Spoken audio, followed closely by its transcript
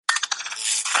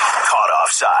Caught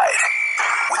Offside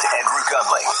with Andrew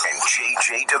Gunling and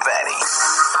JJ Devaney.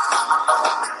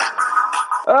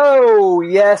 Oh,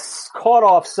 yes, Caught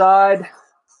Offside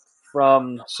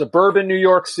from suburban New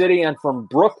York City and from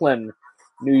Brooklyn,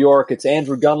 New York. It's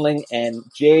Andrew Gunling and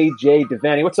JJ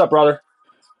Devaney. What's up, brother?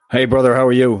 Hey, brother, how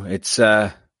are you? It's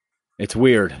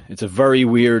weird. It's a very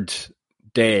weird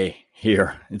day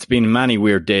here. It's been many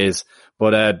weird days,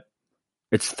 but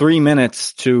it's 3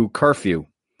 minutes to curfew.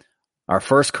 Our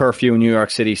first curfew in New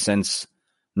York City since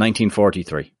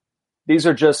 1943. These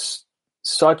are just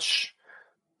such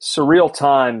surreal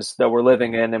times that we're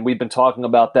living in, and we've been talking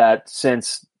about that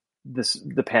since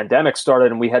the pandemic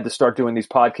started, and we had to start doing these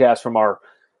podcasts from our,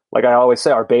 like I always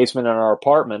say, our basement and our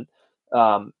apartment.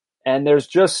 And there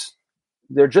just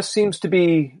seems to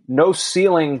be no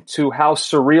ceiling to how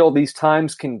surreal these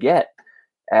times can get.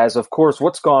 As of course,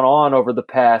 what's gone on over the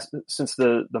past since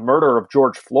the murder of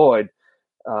George Floyd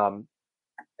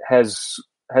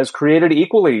has created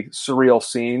equally surreal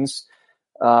scenes.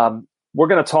 We're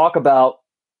going to talk about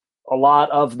a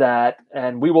lot of that,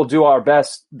 and we will do our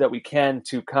best that we can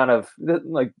to kind of,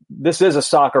 like, this is a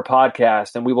soccer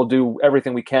podcast, and we will do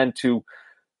everything we can to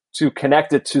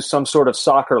connect it to some sort of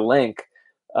soccer link.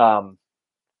 But,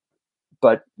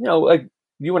 you know, like,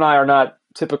 you and I are not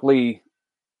typically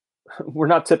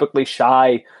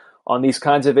shy on these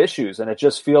kinds of issues. And it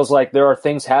just feels like there are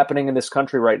things happening in this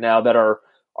country right now that are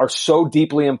so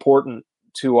deeply important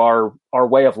to our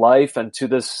way of life and to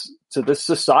this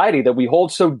society that we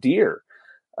hold so dear.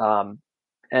 And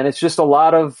it's just a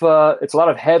lot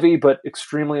of heavy but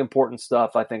extremely important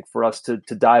stuff, I think, for us to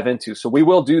dive into. So we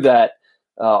will do that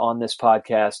on this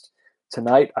podcast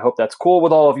tonight. I hope that's cool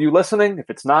with all of you listening.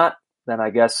 If it's not, then I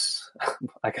guess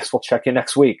we'll check in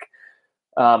next week.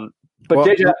 But well,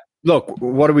 JJ, look,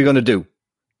 what are we going to do?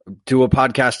 Do a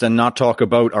podcast and not talk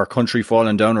about our country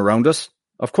falling down around us?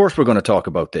 Of course we're going to talk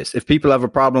about this. If people have a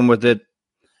problem with it,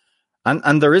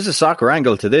 and there is a soccer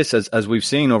angle to this, as we've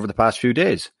seen over the past few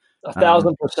days.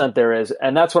 1,000% there is.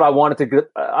 And that's what I wanted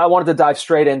to dive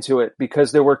straight into it,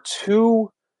 because there were two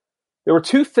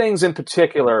things in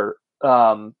particular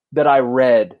that I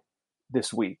read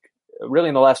this week, really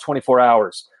in the last 24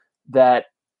 hours, that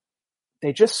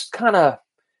they just kind of,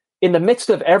 in the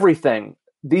midst of everything,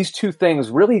 these two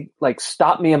things really like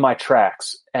stopped me in my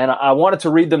tracks. And I wanted to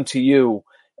read them to you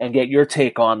and get your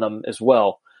take on them as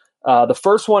well. The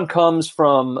first one comes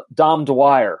from Dom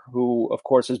Dwyer, who, of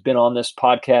course, has been on this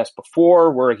podcast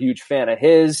before. We're a huge fan of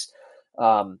his.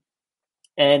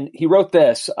 And he wrote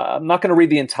this. I'm not going to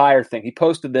read the entire thing. He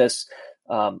posted this.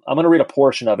 I'm going to read a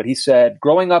portion of it. He said,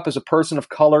 "Growing up as a person of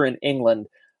color in England,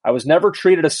 I was never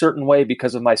treated a certain way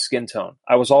because of my skin tone.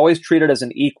 I was always treated as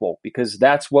an equal because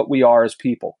that's what we are as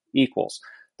people, equals.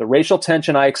 The racial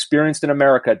tension I experienced in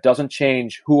America doesn't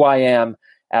change who I am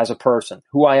as a person.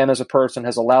 Who I am as a person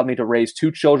has allowed me to raise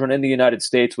 2 children in the United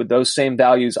States with those same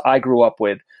values I grew up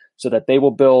with, so that they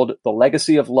will build the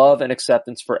legacy of love and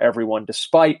acceptance for everyone,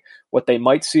 despite what they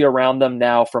might see around them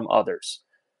now from others."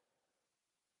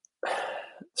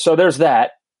 So there's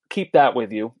that. Keep that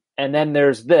with you. And then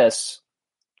there's this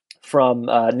from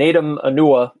Nadim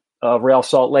Anua of Real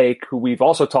Salt Lake, who we've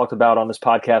also talked about on this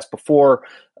podcast before,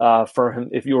 for him,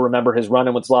 if you remember his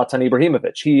run-in with Zlatan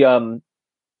Ibrahimovic. He,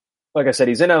 like I said,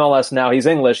 he's in MLS now. He's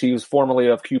English. He was formerly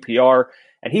of QPR.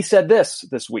 And he said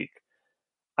this week: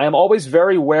 "I am always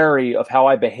very wary of how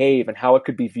I behave and how it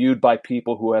could be viewed by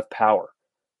people who have power.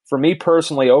 For me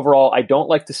personally, overall, I don't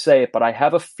like to say it, but I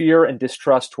have a fear and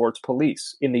distrust towards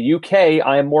police. In the UK,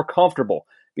 I am more comfortable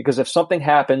because if something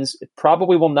happens, it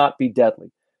probably will not be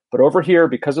deadly. But over here,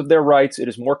 because of their rights, it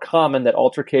is more common that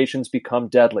altercations become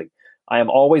deadly. I am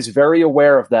always very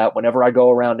aware of that whenever I go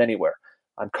around anywhere.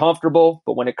 I'm comfortable,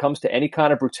 but when it comes to any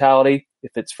kind of brutality,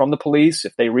 if it's from the police,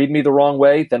 if they read me the wrong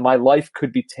way, then my life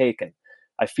could be taken.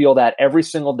 I feel that every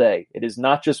single day. It is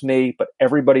not just me, but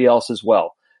everybody else as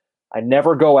well. I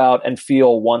never go out and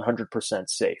feel 100%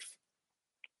 safe."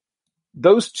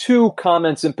 Those two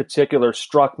comments in particular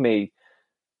struck me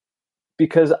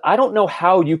because I don't know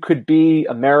how you could be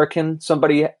American,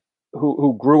 somebody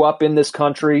who grew up in this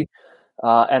country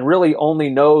and really only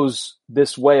knows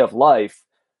this way of life.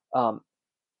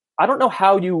 I don't know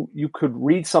how you could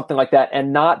read something like that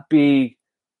and not be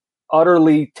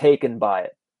utterly taken by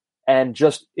it and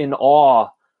just in awe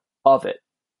of it.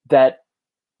 That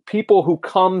people who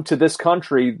come to this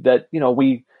country that, you know,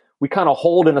 we kind of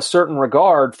hold in a certain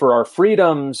regard for our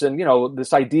freedoms and, you know,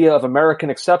 this idea of American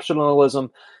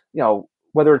exceptionalism, you know,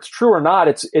 whether it's true or not,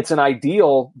 it's an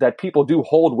ideal that people do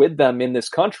hold with them in this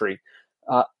country.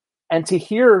 And to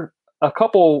hear a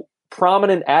couple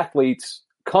prominent athletes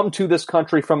come to this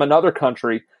country from another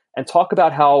country and talk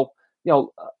about how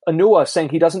Anua saying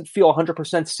he doesn't feel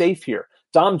 100% safe here.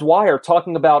 Dom Dwyer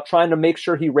talking about trying to make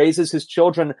sure he raises his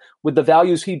children with the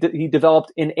values he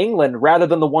developed in England rather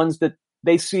than the ones that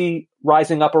they see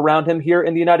rising up around him here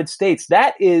in the United States.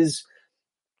 That is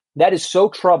so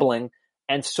troubling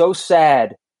and so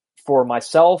sad for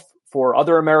myself, for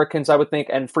other Americans, I would think,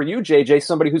 and for you, JJ,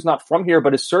 somebody who's not from here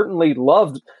but has certainly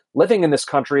loved living in this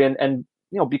country and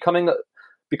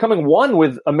becoming one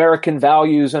with American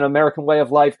values and American way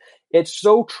of life. It's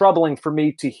so troubling for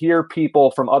me to hear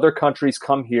people from other countries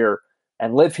come here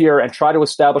and live here and try to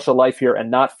establish a life here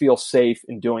and not feel safe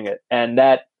in doing it. And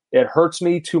that it hurts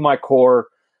me to my core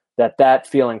that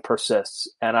feeling persists.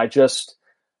 And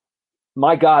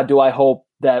my God, do I hope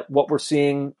that what we're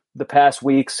seeing the past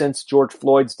week since George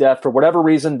Floyd's death, for whatever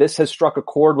reason, this has struck a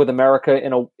chord with America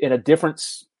in a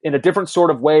different sort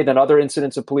of way than other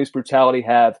incidents of police brutality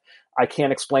have. I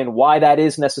can't explain why that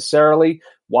is necessarily,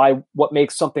 what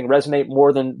makes something resonate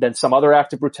more than some other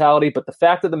act of brutality. But the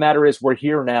fact of the matter is we're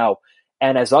here now.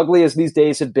 And as ugly as these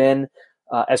days have been,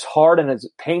 as hard and as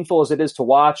painful as it is to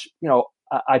watch,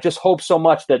 I just hope so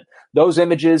much that those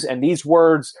images and these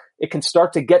words, it can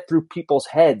start to get through people's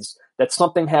heads that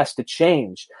something has to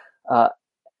change.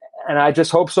 And I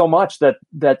just hope so much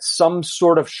that some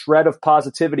sort of shred of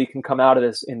positivity can come out of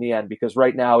this in the end, because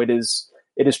right now it is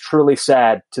truly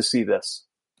sad to see this.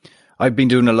 I've been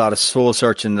doing a lot of soul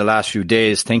searching the last few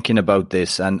days, thinking about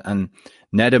this, and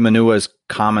Neda Manua's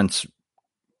comments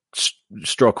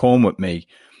struck home with me.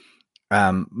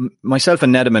 Myself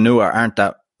and Neda Manua aren't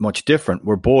that much different.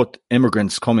 We're both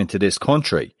immigrants coming to this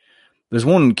country. There's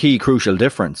one key crucial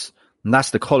difference, and that's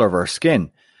the color of our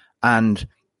skin. And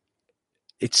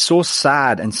it's so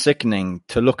sad and sickening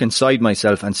to look inside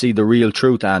myself and see the real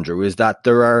truth, Andrew, is that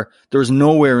there's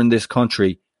nowhere in this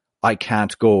country I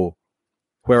can't go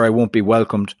where I won't be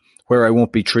welcomed, where I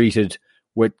won't be treated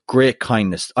with great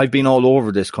kindness. I've been all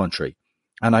over this country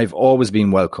and I've always been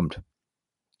welcomed.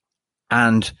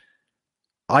 And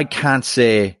I can't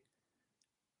say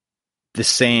the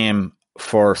same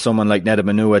for someone like Neda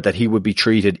Manua, that he would be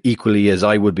treated equally as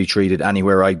I would be treated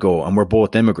anywhere I go. And we're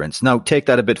both immigrants. Now, take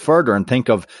that a bit further and think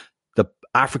of the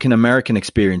African-American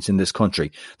experience in this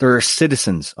country. There are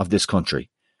citizens of this country,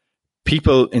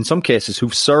 people in some cases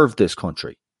who've served this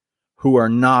country, who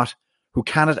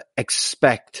cannot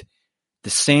expect the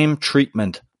same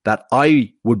treatment that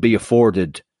I would be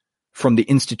afforded from the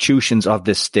institutions of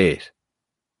this state,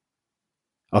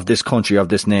 of this country, of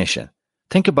this nation.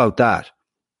 Think about that.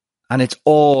 And it's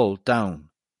all down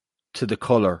to the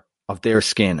color of their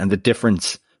skin and the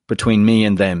difference between me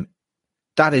and them.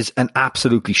 That is an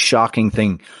absolutely shocking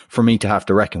thing for me to have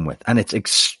to reckon with. And it's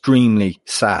extremely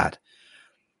sad.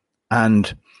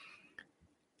 And,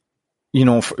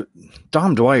 for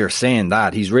Dom Dwyer saying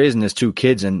that, he's raising his two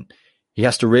kids and he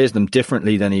has to raise them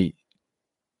differently than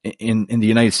in the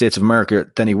United States of America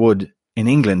than he would in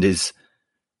England it's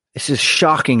a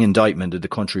shocking indictment of the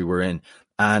country we're in.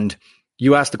 And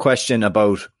you asked the question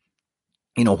about,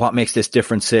 what makes this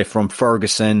different, say, from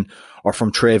Ferguson or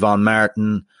from Trayvon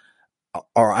Martin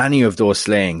or any of those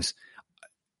slayings.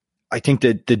 I think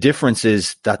that the difference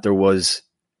is that the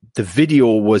video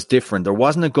was different. There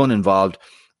wasn't a gun involved,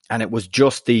 and it was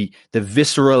just the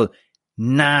visceral,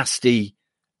 nasty,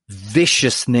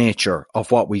 vicious nature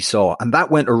of what we saw. And that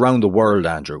went around the world,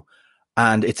 Andrew.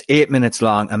 And it's 8 minutes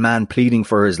long, a man pleading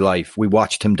for his life. We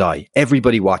watched him die.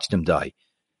 Everybody watched him die.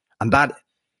 And that,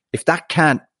 if that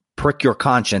can't prick your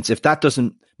conscience, if that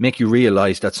doesn't make you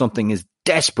realize that something is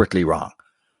desperately wrong,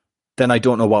 then I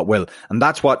don't know what will. And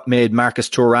that's what made Marcus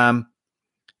Thuram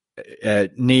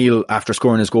kneel after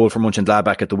scoring his goal for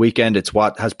Mönchengladbach at the weekend. It's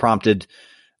what has prompted,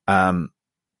 and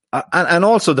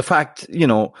also the fact,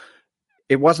 it's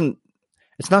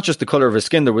not just the color of his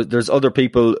skin. There's other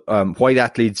people, white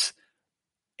athletes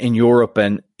in Europe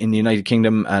and in the United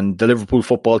Kingdom, and the Liverpool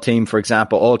football team, for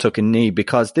example, all took a knee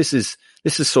because this is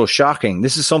so shocking.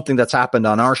 This is something that's happened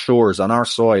on our shores, on our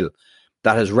soil,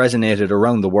 that has resonated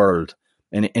around the world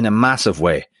in a massive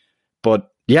way. But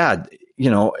yeah,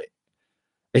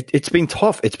 it's been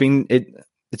tough. It's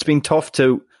been tough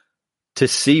to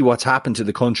see what's happened to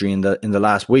the country in the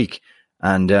last week,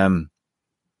 and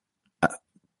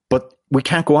but we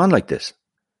can't go on like this.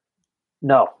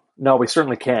 No, we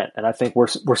certainly can't. And I think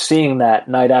we're seeing that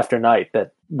night after night,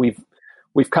 that we've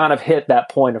kind of hit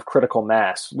that point of critical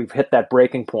mass. We've hit that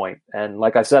breaking point. And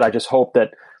like I said, I just hope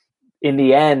that in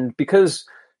the end, because,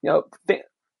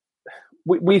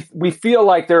 we feel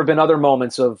like there have been other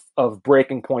moments of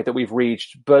breaking point that we've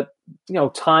reached, but,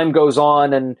 time goes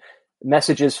on and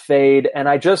messages fade. And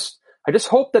I I just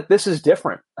hope that this is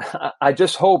different. I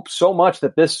just hope so much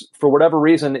that this, for whatever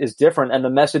reason, is different, and the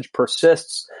message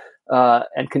persists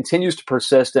and continues to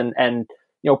persist, and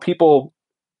people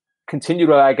continue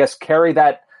to, I guess, carry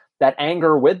that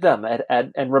anger with them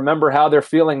and remember how they're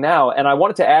feeling now. And I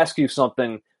wanted to ask you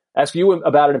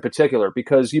about it in particular,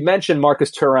 because you mentioned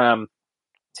Marcus Thuram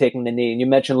taking the knee, and you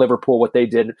mentioned Liverpool, what they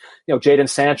did. Jadon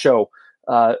Sancho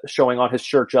showing on his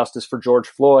shirt justice for George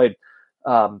Floyd.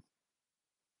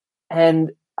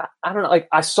 And I don't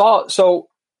know, so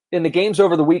in the games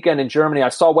over the weekend in Germany, I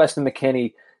saw Weston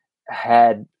McKennie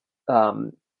had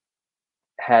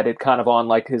it kind of on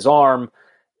like his arm.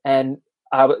 And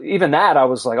I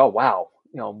was like, oh, wow.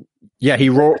 Yeah, he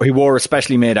wore a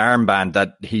specially made armband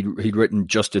that he'd written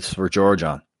 "Justice for George"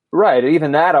 on. Right.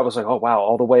 Even that, I was like, oh, wow,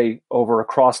 all the way over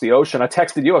across the ocean. I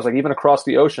texted you. I was like, even across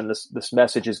the ocean, this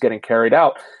message is getting carried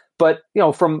out. But,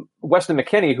 from Weston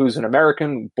McKennie, who's an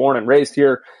American, born and raised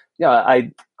here,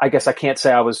 I guess I can't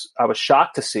say I was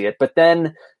shocked to see it. But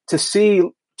then to see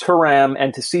Thuram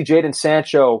and to see Jadon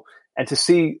Sancho and to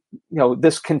see,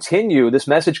 this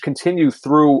message continue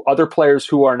through other players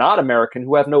who are not American,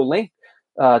 who have no link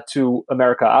to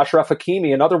America. Ashraf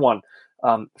Hakimi, another one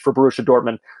for Borussia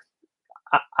Dortmund.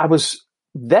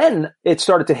 Then it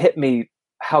started to hit me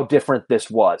how different this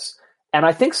was. And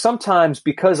I think sometimes,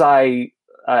 because I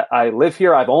live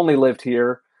here, I've only lived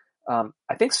here,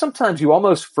 I think sometimes you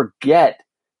almost forget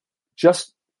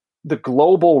just the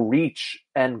global reach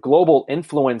and global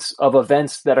influence of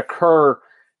events that occur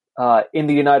in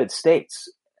the United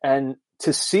States. And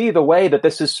to see the way that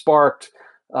this has sparked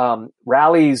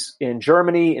rallies in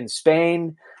Germany, in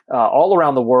Spain, all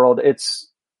around the world, it's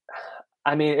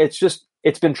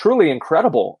been truly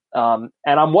incredible. And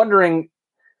I'm wondering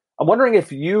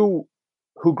if you,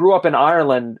 who grew up in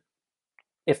Ireland,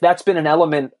 if that's been an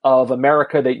element of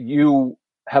America that you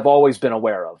have always been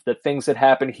aware of, that things that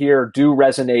happen here do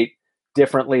resonate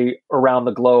differently around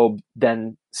the globe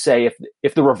than, say,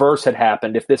 if the reverse had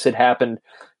happened, if this had happened,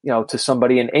 to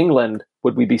somebody in England,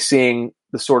 would we be seeing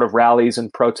the sort of rallies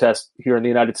and protests here in the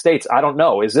United States? I don't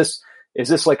know. Is this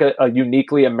like a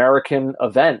uniquely American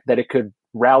event that it could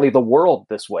rally the world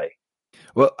this way?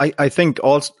 Well, I think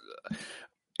also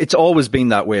it's always been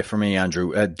that way for me,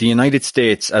 Andrew. The United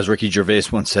States, as Ricky Gervais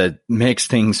once said, makes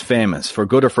things famous, for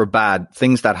good or for bad.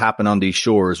 Things that happen on these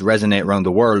shores resonate around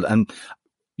the world. And,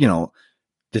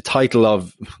 the title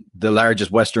of the largest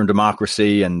Western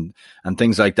democracy and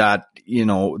things like that,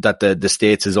 that the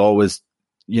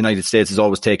United States has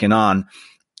always taken on,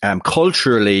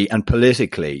 culturally and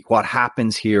politically, what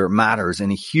happens here matters in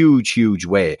a huge, huge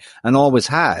way, and always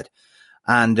had.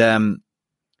 And,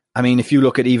 if you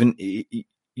look at even,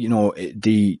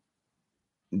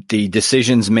 the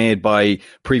decisions made by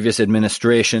previous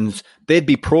administrations, they'd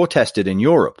be protested in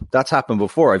Europe. That's happened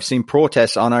before. I've seen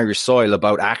protests on Irish soil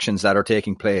about actions that are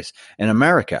taking place in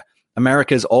America.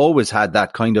 America's always had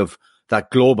that kind of,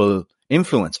 that global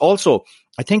influence. Also,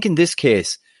 I think in this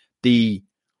case, the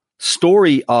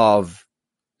story of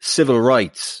civil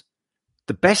rights,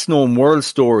 the best known world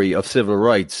story of civil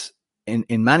rights in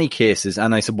many cases,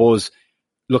 and I suppose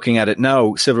looking at it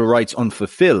now, civil rights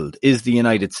unfulfilled, is the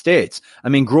United States.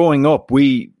 Growing up,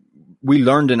 we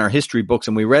learned in our history books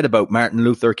and we read about Martin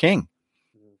Luther King.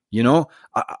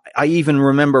 I even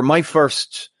remember my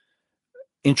first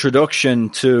introduction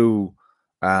to,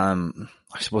 I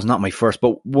suppose not my first,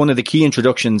 but one of the key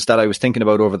introductions that I was thinking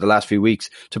about over the last few weeks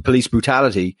to police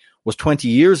brutality was 20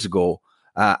 years ago,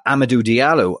 Amadou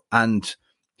Diallo and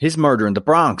his murder in the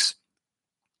Bronx.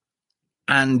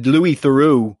 And Louis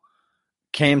Theroux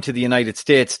came to the United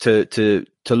States to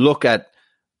look at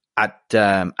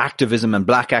activism and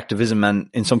black activism, and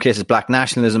in some cases black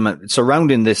nationalism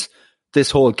surrounding this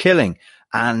whole killing.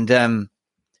 And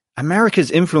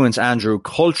America's influence, Andrew,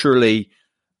 culturally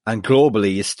and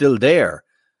globally, is still there.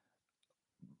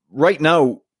 Right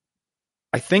now,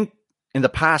 I think in the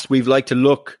past we've liked to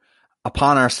look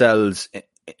upon ourselves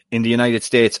in the United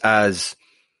States as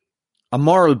a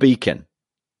moral beacon.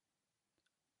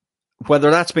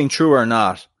 Whether that's been true or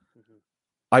not,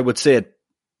 I would say it,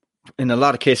 in a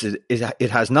lot of cases it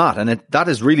has not, and that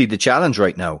is really the challenge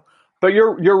right now. But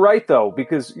you're right though,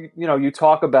 because you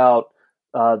talk about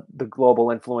the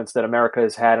global influence that America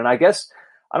has had, and I guess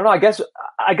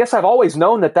I've always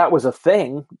known that was a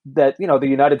thing, that the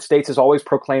United States has always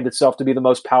proclaimed itself to be the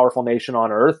most powerful nation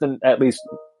on earth, and at least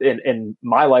in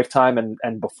my lifetime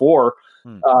and before.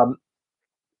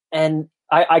 And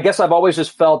I guess I've always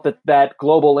just felt that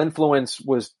global influence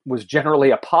was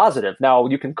generally a positive. Now,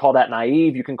 you can call that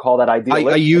naive, you can call that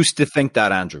idealistic. I used to think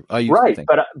that, Andrew.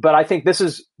 But I think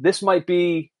this might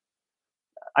be,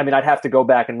 I mean, I'd have to go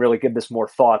back and really give this more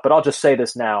thought, but I'll just say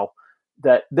this now,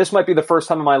 that this might be the first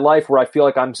time in my life where I feel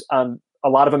like I'm a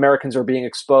lot of Americans are being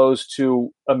exposed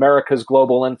to America's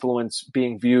global influence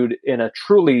being viewed in a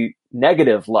truly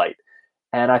negative light.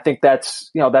 And I think that's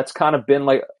kind of been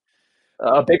like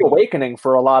a big awakening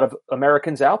for a lot of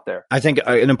Americans out there. I think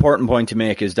an important point to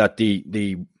make is that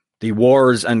the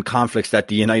wars and conflicts that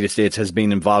the United States has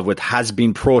been involved with has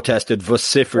been protested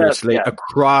vociferously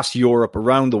across Europe,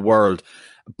 around the world.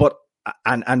 But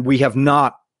and we have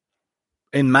not,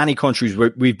 in many countries,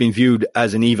 we've been viewed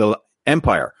as an evil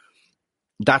empire.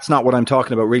 That's not what I'm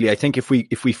talking about, really. I think if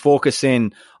we focus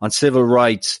in on civil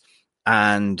rights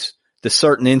and the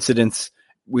certain incidents,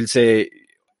 we'll say,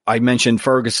 I mentioned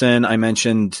Ferguson, I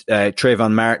mentioned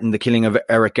Trayvon Martin, the killing of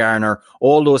Eric Garner,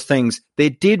 all those things, they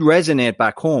did resonate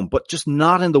back home, but just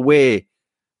not in the way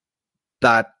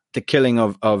that the killing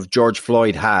of George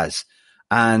Floyd has.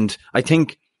 And I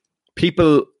think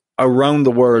people around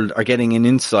the world are getting an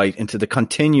insight into the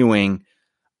continuing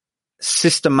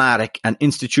systematic and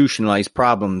institutionalized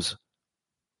problems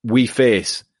we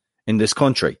face in this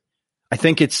country. I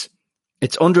think it's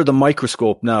under the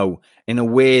microscope now in a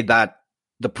way that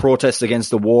the protests against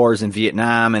the wars in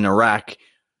Vietnam and Iraq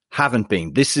haven't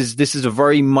been. This is a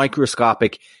very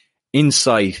microscopic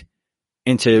insight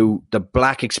into the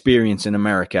black experience in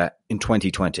America in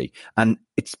 2020. And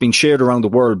it's been shared around the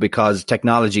world because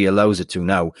technology allows it to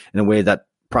now in a way that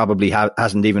probably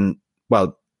hasn't even,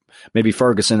 well, maybe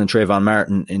Ferguson and Trayvon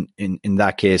Martin in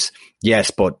that case,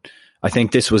 yes, but I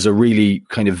think this was a really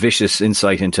kind of vicious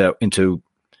insight into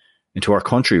our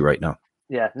country right now.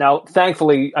 Yeah. Now,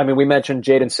 thankfully, I mean, we mentioned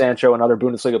Jadon Sancho and other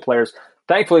Bundesliga players.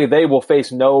 Thankfully, they will face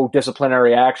no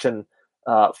disciplinary action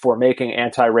for making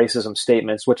anti-racism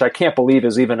statements, which I can't believe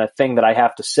is even a thing that I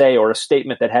have to say or a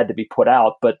statement that had to be put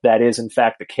out, but that is in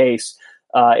fact the case.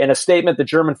 In a statement, the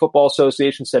German Football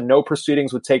Association said no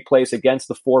proceedings would take place against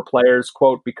the four players,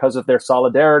 quote, because of their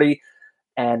solidarity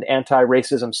and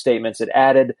anti-racism statements. It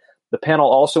added, the panel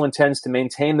also intends to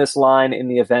maintain this line in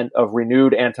the event of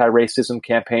renewed anti-racism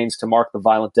campaigns to mark the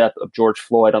violent death of George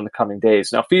Floyd on the coming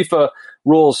days. Now, FIFA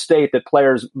rules state that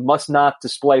players must not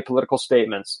display political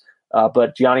statements,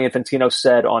 but Gianni Infantino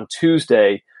said on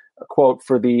Tuesday, quote,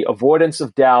 for the avoidance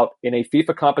of doubt in a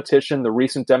FIFA competition, the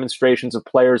recent demonstrations of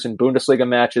players in Bundesliga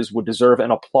matches would deserve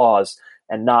an applause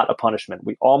and not a punishment.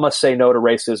 We all must say no to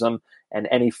racism and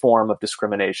any form of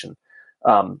discrimination.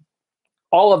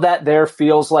 All of that there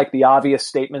feels like the obvious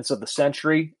statements of the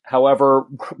century. However,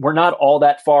 we're not all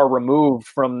that far removed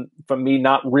from me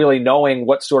not really knowing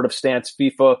what sort of stance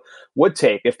FIFA would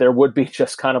take if there would be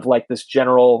just kind of like this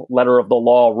general letter of the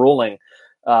law ruling.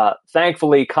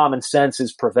 Thankfully, common sense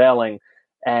is prevailing,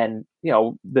 and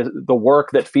the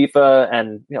work that FIFA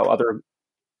and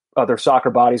other soccer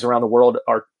bodies around the world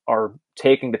are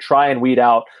taking to try and weed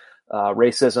out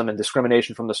racism and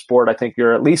discrimination from the sport. I think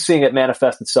you're at least seeing it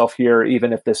manifest itself here,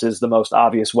 even if this is the most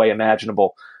obvious way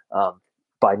imaginable,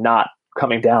 by not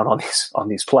coming down on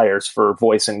these players for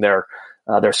voicing their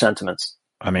sentiments.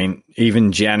 I mean,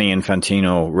 even Gianni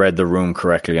Infantino read the room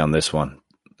correctly on this one.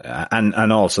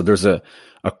 And also there's a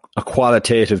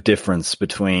qualitative difference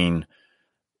between,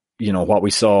 what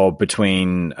we saw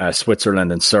between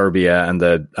Switzerland and Serbia and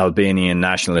the Albanian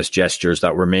nationalist gestures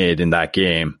that were made in that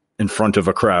game in front of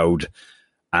a crowd,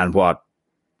 and what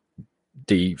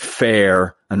the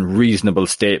fair and reasonable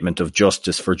statement of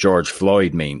justice for George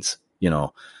Floyd means,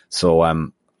 So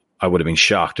I would have been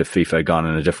shocked if FIFA had gone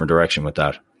in a different direction with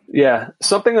that. Yeah.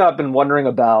 Something that I've been wondering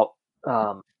about,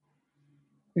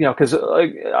 because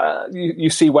you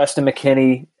see Weston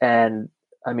McKennie, and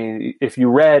I mean, if you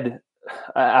read,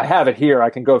 I have it here,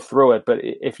 I can go through it, but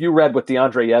if you read what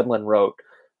DeAndre Yedlin wrote,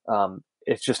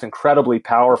 it's just incredibly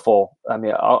powerful. I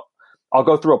mean, I'll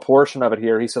go through a portion of it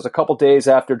here. He says, a couple days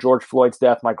after George Floyd's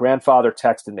death, my grandfather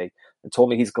texted me and told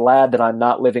me he's glad that I'm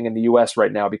not living in the U.S.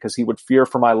 right now because he would fear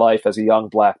for my life as a young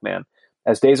black man.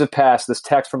 As days have passed, this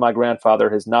text from my grandfather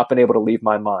has not been able to leave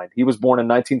my mind. He was born in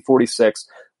 1946,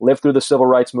 lived through the civil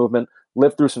rights movement,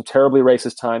 lived through some terribly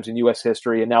racist times in U.S.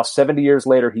 history, and now 70 years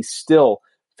later, he still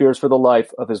fears for the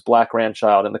life of his black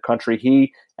grandchild in the country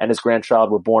he and his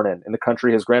grandchild were born in the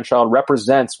country his grandchild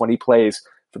represents when he plays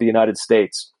for the United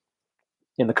States,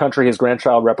 in the country his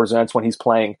grandchild represents when he's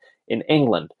playing in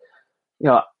England.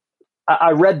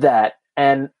 I read that,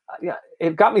 and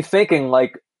it got me thinking,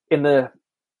 like, in a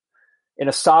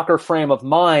soccer frame of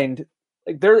mind,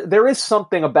 like there is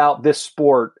something about this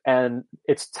sport and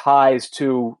its ties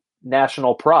to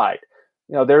national pride.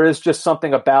 There is just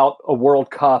something about a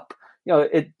World Cup.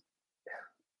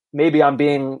 Maybe I'm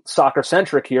being soccer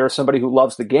centric here, somebody who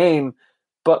loves the game,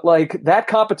 but like that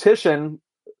competition,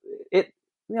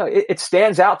 it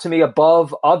stands out to me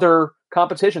above other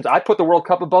competitions. I put the World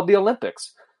Cup above the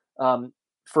Olympics.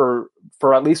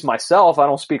 For at least myself, I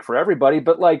don't speak for everybody,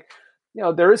 but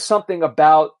there is something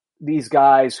about these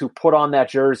guys who put on that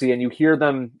jersey, and you hear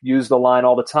them use the line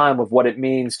all the time of what it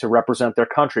means to represent their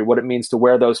country, what it means to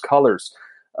wear those colors,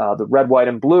 the red, white,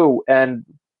 and blue. And,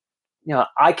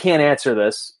 I can't answer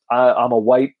this. I'm a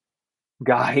white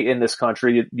guy in this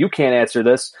country. You can't answer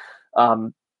this.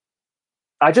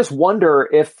 I just wonder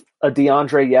if a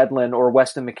DeAndre Yedlin or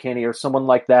Weston McKennie or someone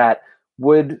like that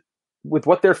would, with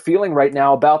what they're feeling right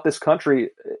now about this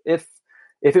country, if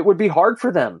it would be hard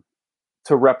for them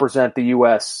to represent the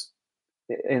U.S.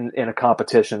 in a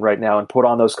competition right now and put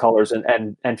on those colors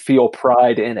and feel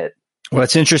pride in it. Well,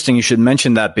 it's interesting you should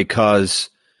mention that, because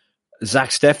Zach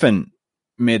Steffen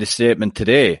made a statement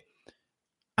today,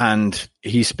 and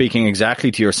he's speaking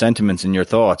exactly to your sentiments and your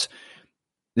thoughts.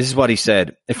 This is what he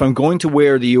said: "If I'm going to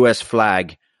wear the U.S.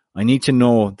 flag, I need to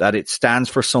know that it stands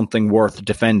for something worth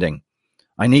defending.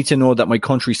 I need to know that my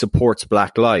country supports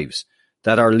Black lives,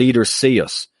 that our leaders see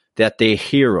us, that they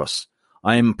hear us.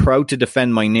 I am proud to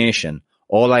defend my nation.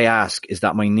 All I ask is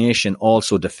that my nation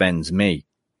also defends me."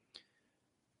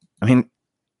 I mean,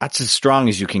 that's as strong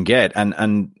as you can get.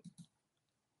 And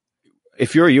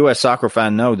if you're a US soccer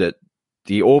fan now, that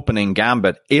the opening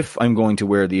gambit, if I'm going to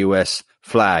wear the US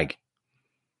flag,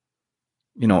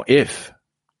 if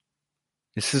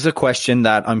this is a question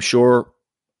that I'm sure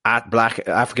Black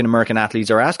African American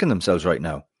athletes are asking themselves right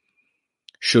now.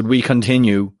 Should we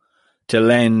continue to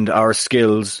lend our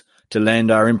skills, to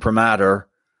lend our imprimatur,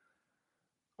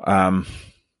 our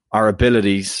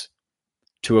abilities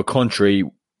to a country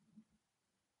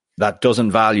that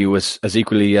doesn't value us as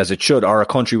equally as it should, or a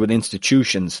country with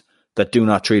institutions that do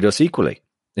not treat us equally?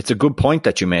 It's a good point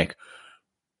that you make.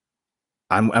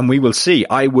 And we will see.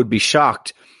 I would be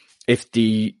shocked if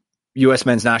the US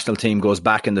men's national team goes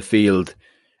back in the field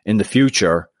in the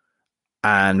future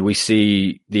and we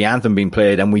see the anthem being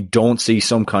played and we don't see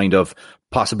some kind of,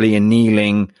 possibly a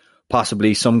kneeling,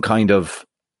 possibly some kind of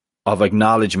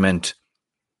acknowledgement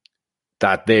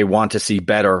that they want to see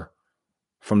better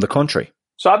from the country.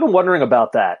 So I've been wondering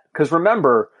about that, because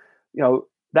remember,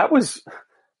 that was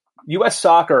U.S.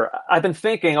 soccer. I've been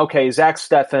thinking, okay, Zach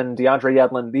Steffen, DeAndre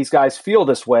Yedlin, these guys feel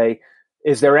this way.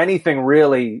 Is there anything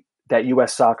really that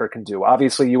U.S. soccer can do?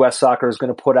 Obviously, U.S. soccer is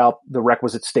going to put out the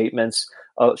requisite statements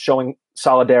showing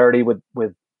solidarity with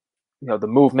the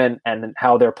movement and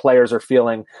how their players are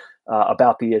feeling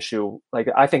about the issue.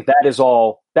 I think that's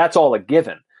all a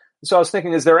given. So I was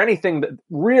thinking, is there anything that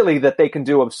really that they can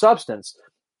do of substance?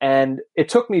 And it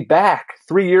took me back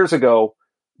 3 years ago,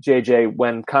 JJ,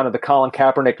 when kind of the Colin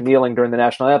Kaepernick kneeling during the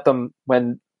national anthem,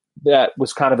 when that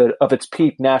was kind of its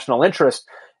peak national interest.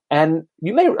 And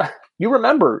you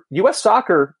remember U.S.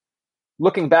 soccer,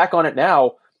 looking back on it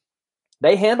now,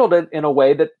 they handled it in a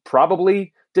way that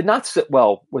probably did not sit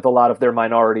well with a lot of their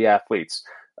minority athletes.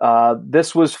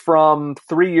 This was from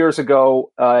 3 years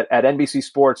ago at NBC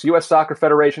Sports. U.S. Soccer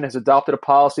Federation has adopted a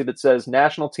policy that says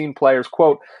national team players,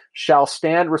 quote, shall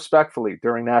stand respectfully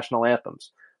during national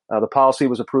anthems. The policy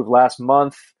was approved last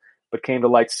month, but came to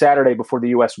light Saturday before the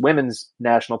U.S. women's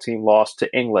national team lost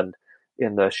to England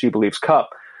in the She Believes Cup.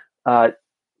 Did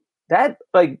that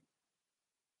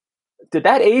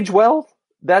age well,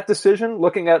 that decision,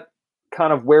 looking at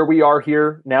kind of where we are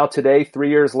here now today, 3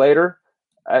 years later?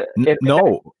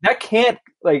 No. That can't,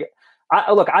 I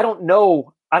don't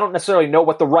know. I don't necessarily know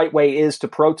what the right way is to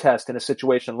protest in a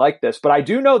situation like this, but I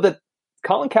do know that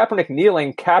Colin Kaepernick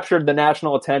kneeling captured the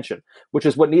national attention, which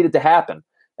is what needed to happen.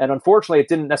 And unfortunately, it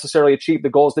didn't necessarily achieve the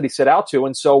goals that he set out to.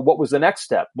 And so what was the next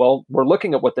step? Well, we're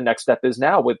looking at what the next step is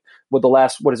now with the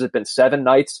last, what has it been, 7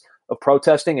 nights of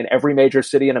protesting in every major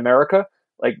city in America.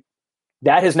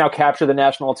 That has now captured the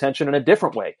national attention in a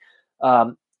different way.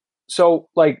 So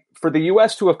for the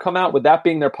U.S. to have come out with that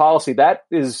being their policy, I'm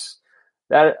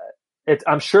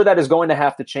sure that is going to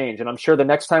have to change. And I'm sure the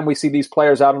next time we see these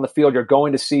players out on the field, you're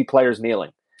going to see players kneeling.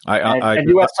 And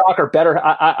U.S. soccer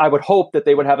I would hope that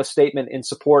they would have a statement in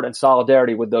support and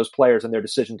solidarity with those players and their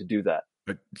decision to do that.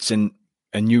 It's in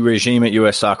a new regime at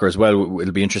U.S. soccer as well.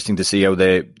 It'll be interesting to see how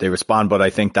they respond. But I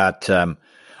think that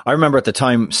I remember at the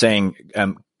time saying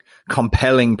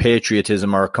compelling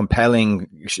patriotism or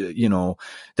compelling,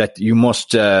 that you must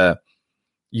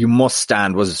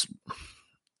stand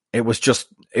it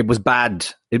was bad.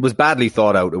 It was badly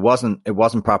thought out. It wasn't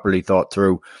properly thought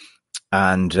through.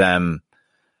 And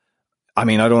I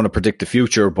mean, I don't want to predict the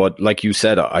future, but like you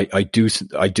said, I do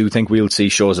think we'll see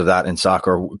shows of that in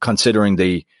soccer, considering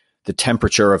the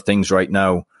temperature of things right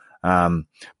now.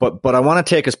 But I want to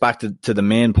take us back to the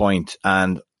main point.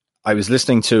 And I was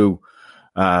listening to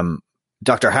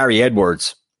Dr. Harry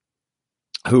Edwards,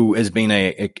 who has been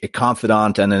a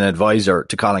confidant and an advisor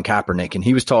to Colin Kaepernick, and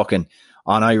he was talking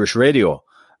on Irish radio,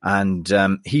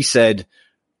 and he said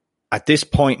at this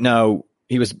point now,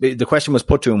 the question was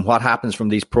put to him, what happens from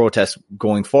these protests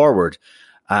going forward?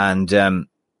 And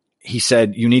he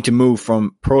said, you need to move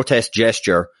from protest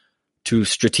gesture to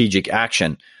strategic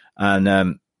action.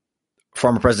 And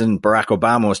former President Barack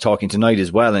Obama was talking tonight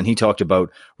as well, and he talked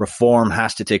about reform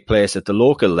has to take place at the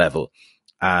local level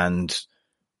and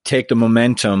take the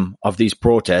momentum of these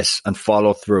protests and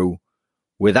follow through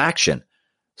with action.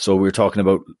 So we're talking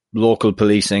about local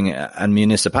policing and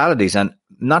municipalities, and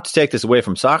not to take this away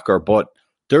from soccer, but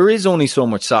there is only so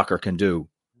much soccer can do.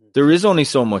 There is only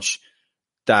so much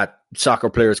that soccer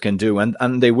players can do,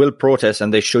 and they will protest,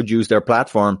 and they should use their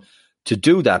platform to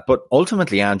do that. But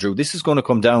ultimately, Andrew, this is going to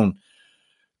come down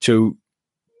to,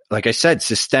 like I said,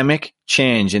 systemic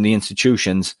change in the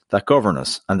institutions that govern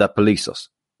us and that police us.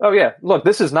 Oh yeah, look,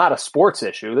 this is not a sports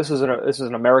issue. This is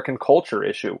an American culture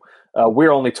issue.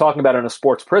 We're only talking about it in a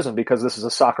sports prison because this is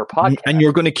a soccer podcast. And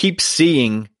you're going to keep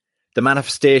seeing the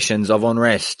manifestations of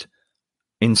unrest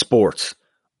in sports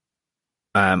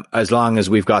as long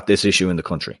as we've got this issue in the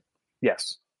country.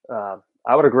 Yes,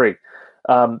 I would agree.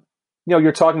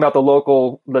 You're talking about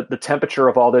the temperature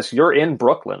of all this. You're in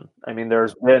Brooklyn. I mean,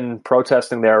 there's been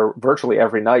protesting there virtually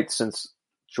every night since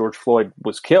George Floyd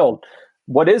was killed.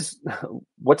 What's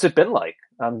it been like?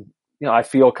 I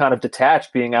feel kind of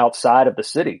detached being outside of the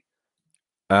city.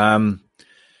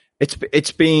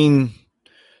 It's been,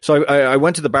 so I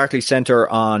went to the Barclays Center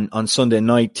on Sunday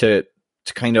night to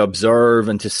kind of observe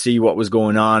and to see what was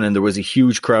going on. And there was a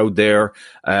huge crowd there,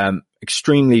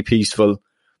 extremely peaceful.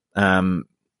 There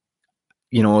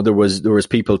was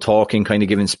people talking, kind of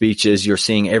giving speeches. You're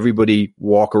seeing everybody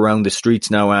walk around the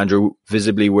streets now, Andrew,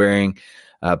 visibly wearing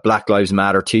Black Lives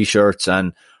Matter t-shirts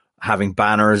and having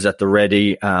banners at the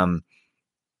ready.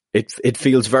 It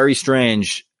feels very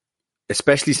strange,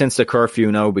 especially since the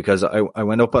curfew now, because I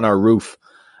went up on our roof,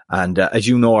 and as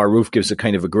you know, our roof gives a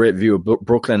kind of a great view of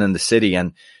Brooklyn and the city,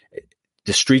 and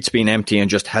the streets being empty and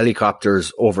just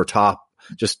helicopters over top,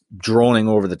 just droning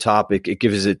over the top. It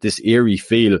gives it this eerie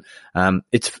feel.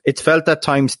 It's felt at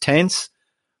times tense,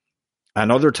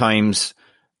 and other times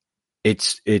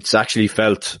it's actually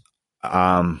felt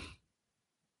like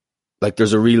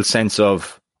there's a real sense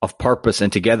of purpose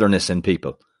and togetherness in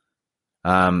people.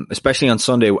 Especially on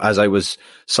Sunday, as I was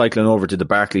cycling over to the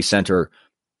Barclays Center,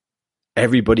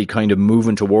 everybody kind of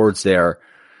moving towards there.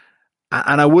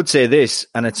 And I would say this,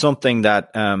 and it's something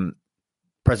that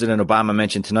President Obama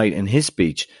mentioned tonight in his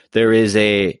speech, there is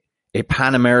a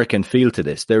Pan-American feel to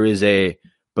this. There is a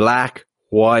black,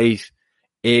 white,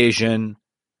 Asian,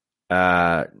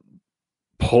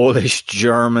 Polish,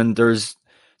 German. There's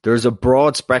a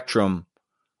broad spectrum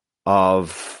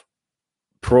of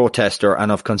protester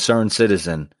and of concerned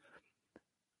citizen.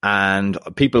 And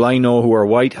people I know who are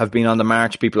white have been on the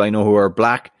march. People I know who are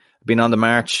black have been on the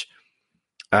march.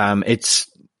 It's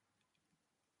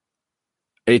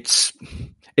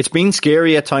been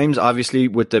scary at times, obviously,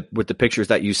 with the pictures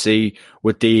that you see,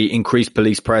 with the increased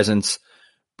police presence.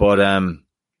 But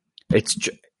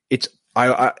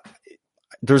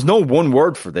there's no one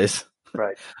word for this.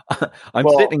 Right.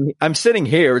 I'm sitting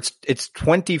here. It's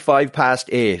 25 past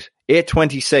 8,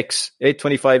 8:26,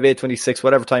 8:25, 8:26,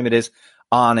 whatever time it is,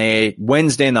 on a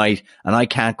Wednesday night, and I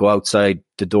can't go outside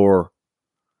the door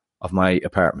of my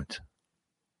apartment.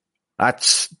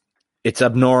 It's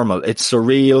abnormal. It's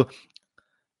surreal.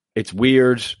 It's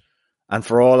weird. And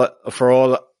for all,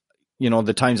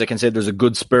 the times I can say there's a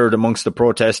good spirit amongst the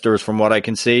protesters from what I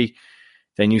can see,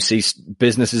 then you see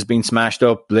businesses being smashed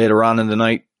up later on in the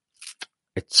night.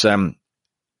 It's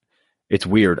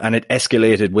weird, and it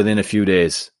escalated within a few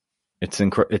days. It's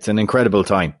an incredible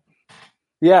time.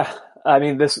 Yeah. I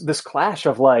mean, this clash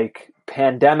of like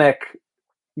pandemic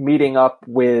meeting up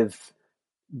with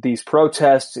these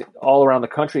protests all around the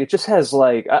country. It just has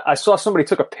like, I saw somebody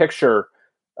took a picture.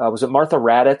 Was it Martha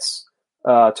Raddatz?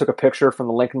 Took a picture from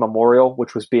the Lincoln Memorial,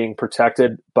 which was being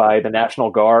protected by the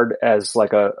National Guard as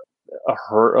like a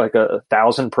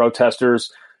 1,000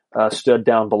 protesters stood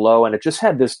down below, and it just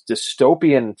had this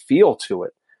dystopian feel to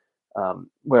it,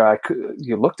 where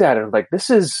you looked at it and like, this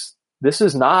is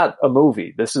not a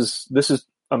movie. This is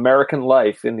American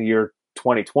life in the year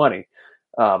 2020.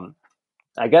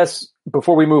 I guess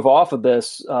before we move off of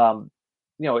this,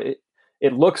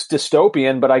 it looks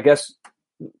dystopian, but I guess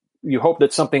you hope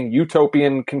that something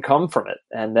utopian can come from it,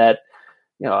 and that,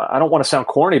 I don't want to sound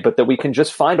corny, but that we can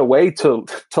just find a way to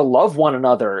love one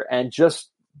another and just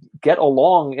get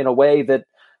along in a way that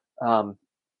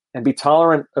and be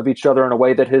tolerant of each other in a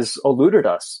way that has eluded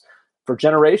us for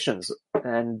generations.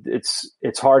 And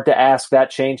it's hard to ask that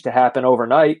change to happen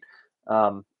overnight.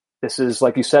 This is,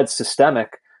 like you said,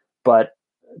 systemic, but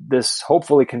this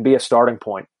hopefully can be a starting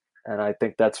point. And I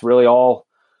think that's really all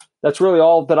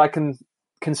that I can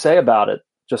say about it.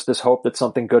 Just this hope that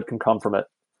something good can come from it.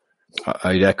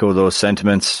 I'd echo those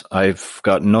sentiments. I've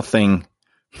got nothing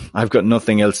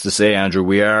else to say, Andrew.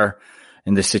 We are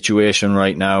in this situation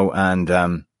right now,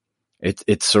 and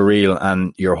it's surreal,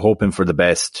 and you're hoping for the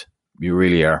best. You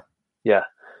really are. Yeah.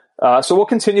 So we'll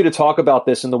continue to talk about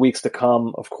this in the weeks to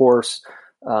come, of course,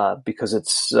 because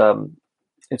it's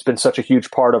been such a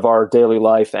huge part of our daily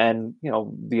life, and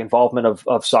the involvement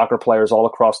of soccer players all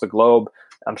across the globe.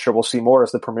 I'm sure we'll see more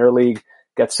as the Premier League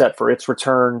gets set for its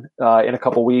return in a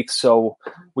couple weeks. So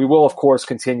we will, of course,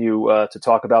 continue to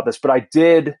talk about this. But I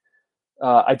did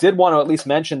want to at least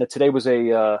mention that today was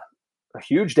a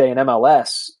huge day in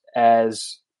MLS,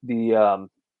 as a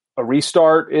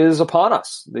restart is upon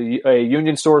us. A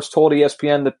union source told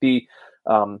ESPN that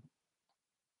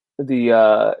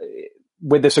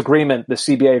with this agreement, the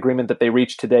CBA agreement that they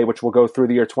reached today, which will go through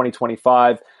the year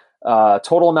 2025,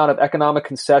 total amount of economic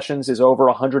concessions is over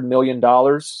 $100 million.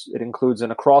 It includes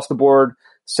an across-the-board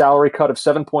salary cut of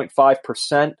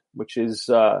 7.5%, which is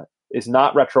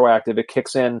not retroactive. It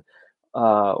kicked in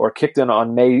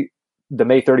on the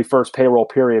May 31st payroll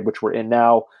period, which we're in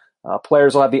now.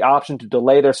 Players will have the option to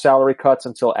delay their salary cuts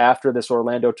until after this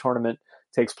Orlando tournament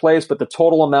takes place, but the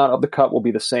total amount of the cut will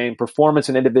be the same. Performance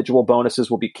and individual bonuses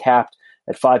will be capped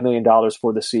at $5 million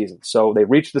for the season. So they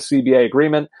reached the CBA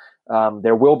agreement.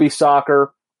 There will be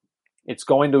soccer. It's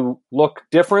going to look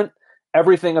different.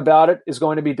 Everything about it is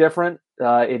going to be different.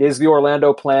 It is the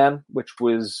Orlando plan, which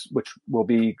will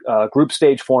be group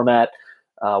stage format,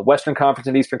 Western Conference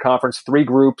and Eastern Conference, 3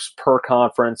 groups per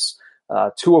conference,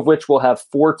 2 of which will have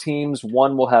 4 teams,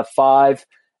 1 will have 5,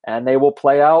 and they will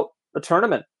play out a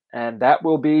tournament. And that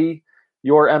will be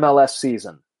your MLS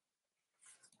season.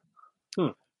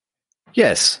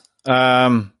 Yes.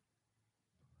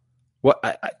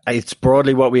 It's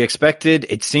broadly what we expected.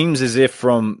 It seems as if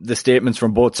from the statements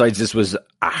from both sides, this was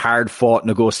a hard-fought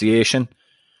negotiation.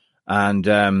 And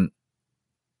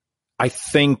I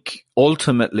think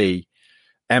ultimately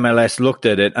MLS looked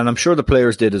at it, and I'm sure the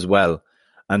players did as well,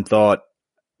 and thought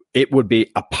it would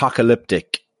be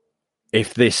apocalyptic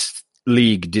if this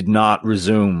league did not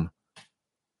resume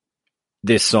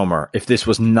this summer, if this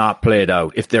was not played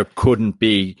out, if there couldn't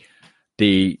be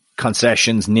the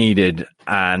concessions needed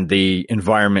and the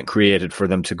environment created for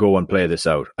them to go and play this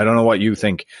out. I don't know what you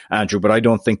think, Andrew, but I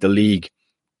don't think the league,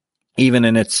 even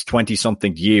in its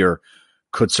 20-something year,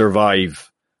 could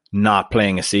survive not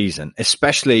playing a season,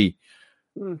 especially...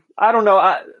 I don't know.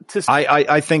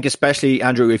 I think especially,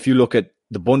 Andrew, if you look at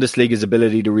the Bundesliga's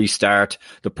ability to restart,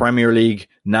 the Premier League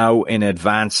now in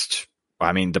advanced...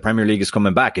 I mean, the Premier League is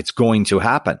coming back. It's going to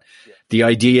happen. Yeah. The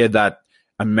idea that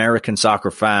American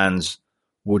soccer fans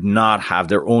would not have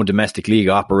their own domestic league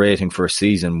operating for a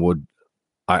season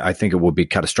I think it would be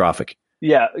catastrophic.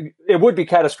 Yeah, it would be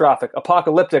catastrophic.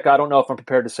 Apocalyptic, I don't know if I'm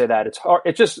prepared to say that. It's hard.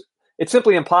 It's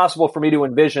simply impossible for me to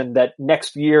envision that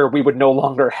next year we would no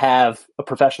longer have a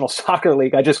professional soccer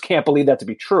league. I just can't believe that to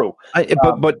be true.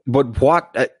 But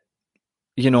what,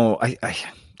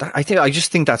 I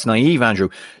just think that's naive, Andrew.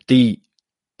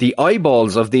 The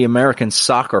eyeballs of the American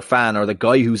soccer fan, or the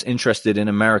guy who's interested in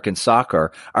American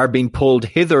soccer, are being pulled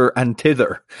hither and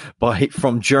thither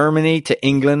from Germany to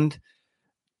England.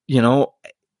 To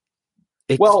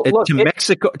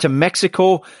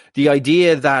Mexico. The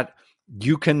idea that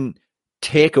you can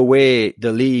take away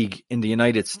the league in the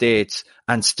United States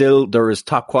and still there is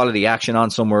top quality action on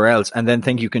somewhere else, and then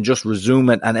think you can just resume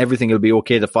it and everything will be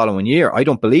okay the following year. I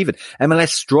don't believe it. MLS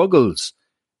struggles.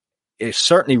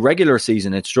 Certainly regular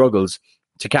season, it struggles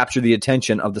to capture the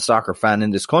attention of the soccer fan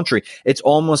in this country. It's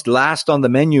almost last on the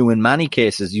menu in many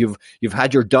cases. You've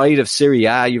had your diet of Serie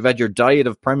A, you've had your diet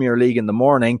of Premier League in the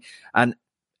morning, and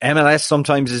MLS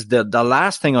sometimes is the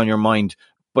last thing on your mind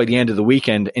by the end of the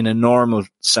weekend in a normal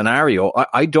scenario.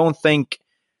 I don't think...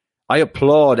 I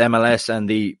applaud MLS and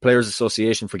the Players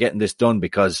Association for getting this done,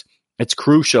 because it's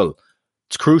crucial.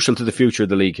 It's crucial to the future of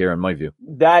the league here, in my view.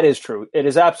 That is true. It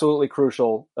is absolutely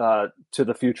crucial to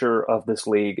the future of this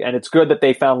league. And it's good that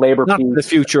they found labor peace. Not the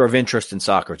future of interest in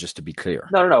soccer, just to be clear.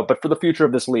 No, but for the future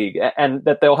of this league. And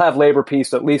that they'll have labor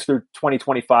peace at least through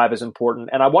 2025 is important.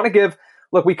 And I want to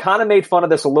look, we kind of made fun of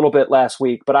this a little bit last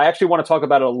week, but I actually want to talk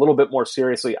about it a little bit more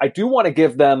seriously. I do want to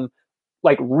give them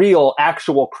real,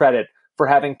 actual credit for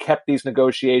having kept these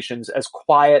negotiations as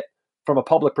quiet from a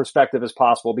public perspective as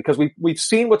possible, because we've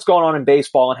seen what's going on in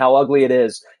baseball and how ugly it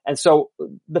is. And so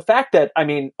the fact that, I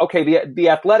mean, okay, the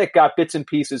Athletic got bits and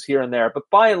pieces here and there, but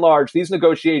by and large, these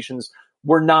negotiations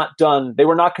were not done. They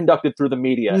were not conducted through the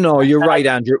media. No, you're right,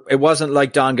 Andrew. It wasn't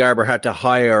like Don Garber had to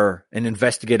hire an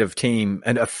investigative team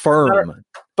and a firm.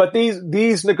 But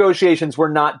these negotiations were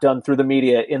not done through the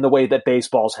media in the way that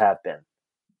baseballs have been.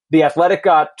 The Athletic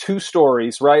got 2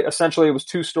 stories, right? Essentially, it was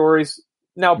 2 stories.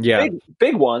 Now,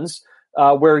 big ones,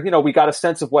 where, you know, we got a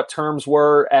sense of what terms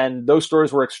were, and those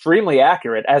stories were extremely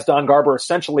accurate, as Don Garber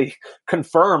essentially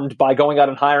confirmed by going out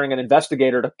and hiring an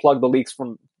investigator to plug the leaks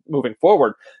from moving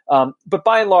forward. But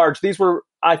by and large, these were,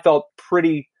 I felt,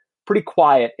 pretty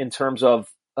quiet in terms of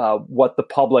what the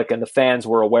public and the fans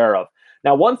were aware of.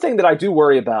 Now, one thing that I do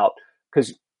worry about,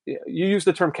 because you used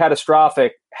the term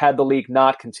catastrophic, had the league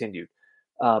not continued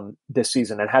this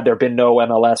season, and had there been no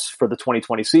MLS for the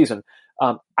 2020 season,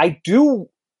 I do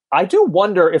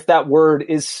wonder if that word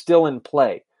is still in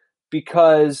play,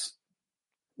 because,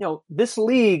 you know, this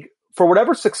league, for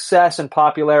whatever success and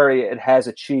popularity it has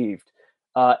achieved,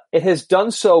 it has done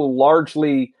so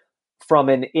largely from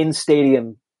an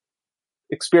in-stadium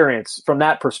experience, from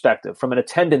that perspective, from an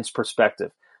attendance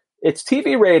perspective. Its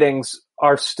TV ratings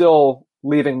are still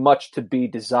leaving much to be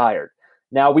desired.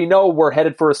 Now, we know we're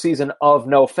headed for a season of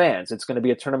no fans. It's going to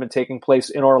be a tournament taking place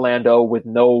in Orlando with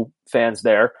no fans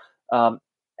there.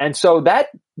 And so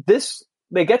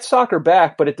they get soccer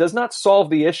back, but it does not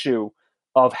solve the issue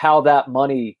of how that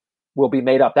money will be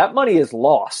made up. That money is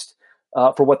lost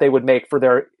for what they would make for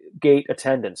their gate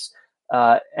attendance.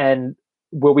 And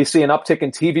will we see an uptick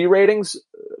in TV ratings?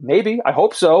 Maybe. I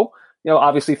hope so. You know,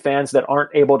 obviously fans that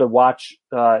aren't able to watch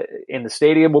in the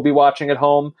stadium will be watching at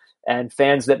home, and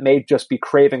fans that may just be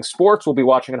craving sports will be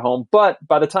watching at home. But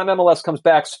by the time MLS comes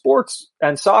back, sports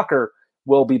and soccer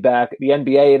will be back. The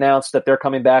NBA announced that they're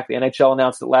coming back. The NHL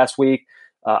announced it last week.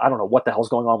 I don't know what the hell's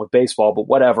going on with baseball, but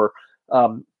whatever.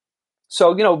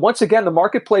 So, you know, once again, the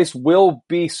marketplace will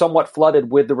be somewhat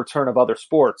flooded with the return of other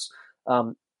sports.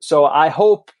 So I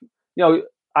hope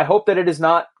that it is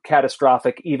not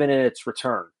catastrophic even in its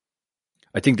return.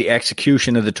 I think the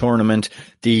execution of the tournament,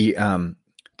 the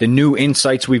new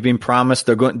insights we've been promised,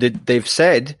 they've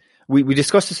said, we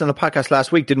discussed this on the podcast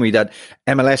last week, didn't we? That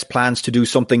MLS plans to do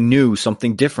something new,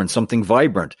 something different, something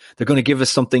vibrant. They're going to give us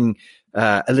something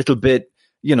a little bit,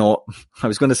 you know, I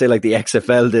was going to say like the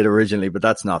XFL did originally, but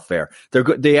that's not fair.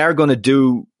 They are going to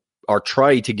do or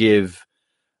try to give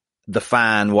the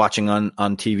fan watching on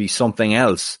TV something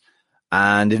else.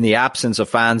 And in the absence of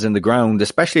fans in the ground,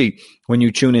 especially when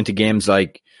you tune into games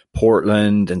like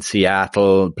Portland and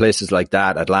Seattle, places like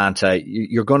that, Atlanta,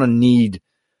 you're going to need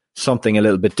something a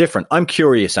little bit different. I'm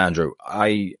curious, Andrew.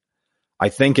 I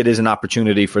think it is an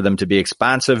opportunity for them to be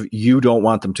expansive. You don't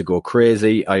want them to go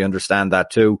crazy. I understand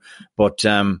that too. But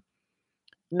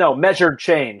no, measured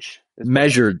change.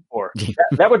 Measured.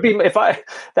 That would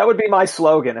be my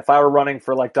slogan if I were running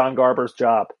for like Don Garber's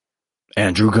job.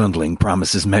 Andrew Gundling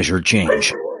promises measured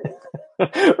change.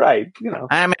 Right. You know,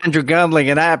 I'm Andrew Gundling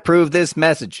and I approve this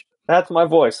message. That's my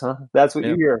voice, huh? That's what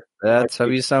you hear. That's how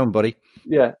you sound, buddy.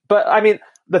 Yeah. But I mean,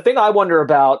 the thing I wonder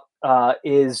about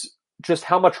is just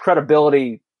how much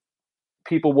credibility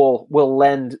people will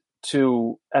lend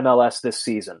to MLS this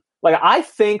season. Like, I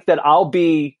think that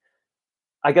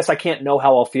I guess I can't know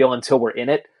how I'll feel until we're in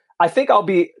it. I think I'll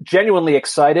be genuinely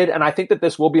excited, and I think that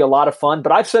this will be a lot of fun.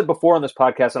 But I've said before on this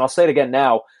podcast, and I'll say it again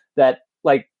now, that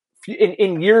like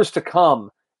in years to come,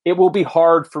 it will be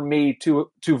hard for me to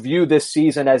view this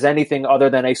season as anything other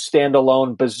than a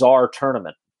standalone bizarre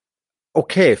tournament.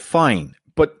 Okay, fine.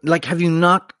 But like, have you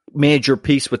not made your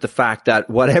peace with the fact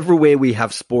that whatever way we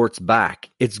have sports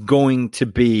back, it's going to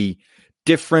be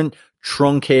different,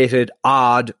 truncated,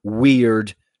 odd,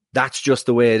 weird. That's just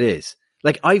the way it is.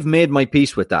 Like, I've made my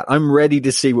peace with that. I'm ready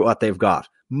to see what they've got.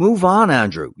 Move on,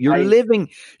 Andrew. You're living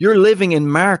in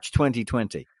March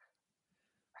 2020.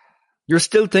 You're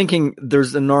still thinking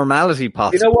there's a normality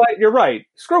possible. You know what? You're right.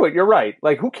 Screw it. You're right.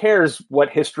 Like, who cares what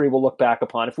history will look back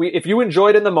upon? If you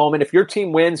enjoyed in the moment, if your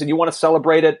team wins and you want to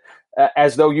celebrate it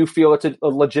as though you feel it's a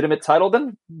legitimate title,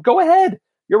 then go ahead.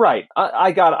 You're right.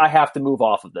 I have to move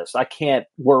off of this. I can't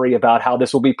worry about how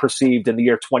this will be perceived in the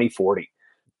year 2040.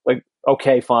 Like,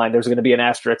 okay, fine. There's going to be an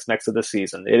asterisk next to the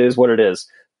season. It is what it is.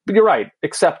 But you're right.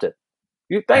 Accept it.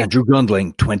 Andrew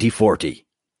Gundling, 2040.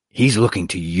 He's looking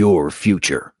to your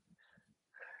future.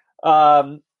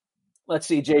 Let's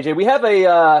see, JJ. We have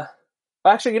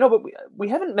actually, you know, but we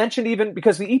haven't mentioned, even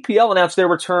because the EPL announced their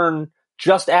return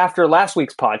just after last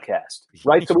week's podcast,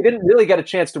 right? So we didn't really get a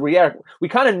chance to react. We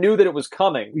kind of knew that it was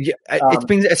coming. Yeah, it's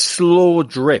been a slow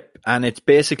drip, and it's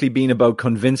basically been about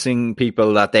convincing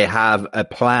people that they have a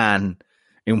plan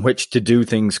in which to do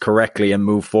things correctly and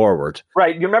move forward.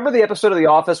 Right. You remember the episode of The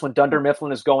Office when Dunder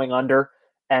Mifflin is going under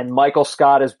and Michael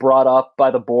Scott is brought up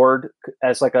by the board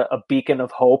as like a beacon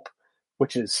of hope,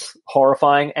 which is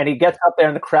horrifying. And he gets up there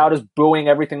and the crowd is booing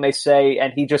everything they say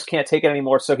and he just can't take it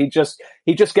anymore. So he just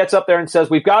gets up there and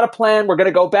says, we've got a plan. We're going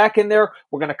to go back in there.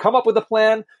 We're going to come up with a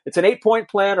plan. It's an 8-point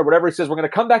plan or whatever he says. We're going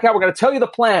to come back out. We're going to tell you the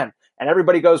plan. And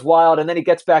everybody goes wild. And then he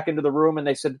gets back into the room and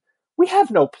they said, we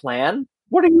have no plan.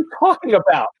 What are you talking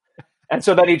about? And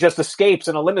so then he just escapes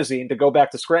in a limousine to go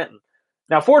back to Scranton.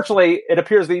 Now, fortunately, it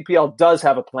appears the EPL does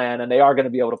have a plan, and they are going to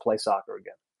be able to play soccer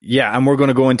again. Yeah, and we're going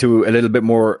to go into a little bit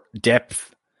more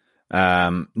depth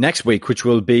next week, which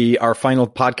will be our final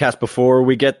podcast before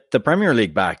we get the Premier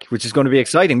League back, which is going to be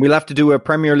exciting. We'll have to do a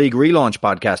Premier League relaunch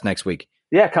podcast next week.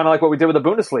 Yeah, kind of like what we did with the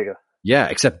Bundesliga. Yeah,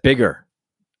 except bigger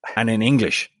and in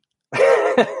English.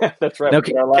 That's right. Now,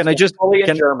 can I just fully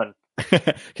in German?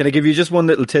 Can I give you just one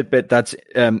little tidbit that's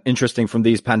interesting from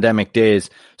these pandemic days?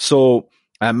 So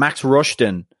Max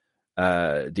Rushton,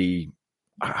 who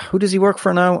does he work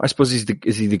for now? I suppose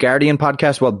is he the Guardian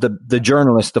podcast? Well, the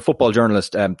journalist, the football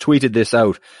journalist, tweeted this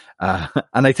out,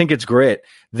 and I think it's great.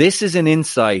 This is an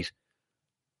insight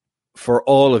for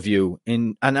all of you,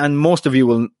 and most of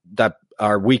you that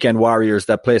are weekend warriors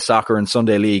that play soccer in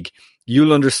Sunday League.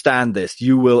 You'll understand this.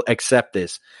 You will accept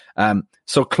this.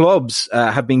 So clubs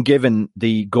have been given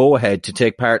the go-ahead to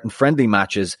take part in friendly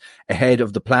matches ahead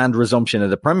of the planned resumption of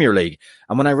the Premier League.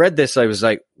 And when I read this, I was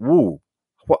like, whoa.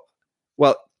 What?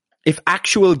 Well, if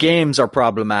actual games are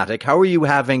problematic, how are you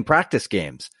having practice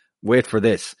games? Wait for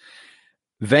this.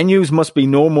 Venues must be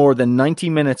no more than 90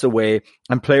 minutes away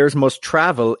and players must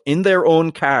travel in their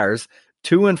own cars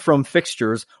to and from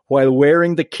fixtures while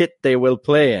wearing the kit they will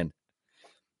play in.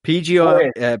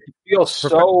 PGR feels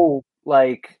so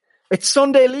like it's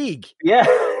Sunday League. Yeah.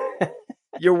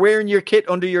 You're wearing your kit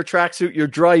under your tracksuit, you're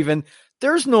driving.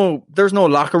 There's no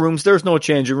locker rooms, there's no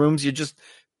changing rooms. You just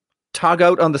tog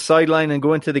out on the sideline and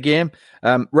go into the game.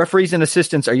 Referees and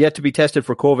assistants are yet to be tested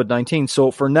for COVID-19. So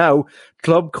for now,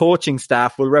 club coaching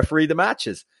staff will referee the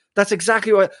matches. That's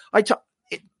exactly what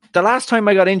the last time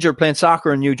I got injured playing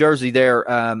soccer in New Jersey there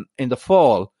in the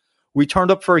fall, we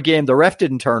turned up for a game. The ref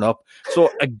didn't turn up. So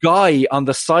a guy on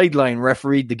the sideline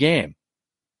refereed the game.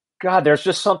 God, there's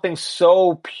just something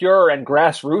so pure and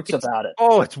grassroots about it.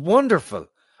 Oh, it's wonderful.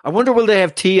 I wonder will they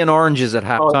have tea and oranges at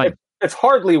halftime? It's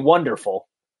hardly wonderful.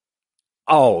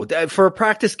 Oh, for a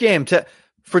practice game,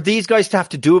 for these guys to have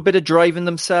to do a bit of driving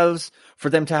themselves, for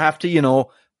them to have to,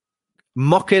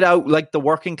 muck it out like the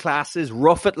working classes,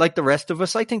 rough it like the rest of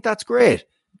us, I think that's great.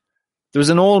 There was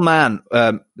an old man,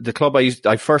 the club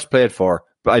I first played for,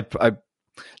 the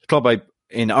club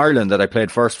in Ireland that I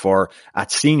played first for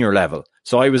at senior level.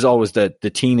 So I was always the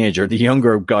teenager, the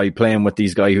younger guy playing with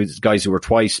these guys who were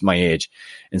twice my age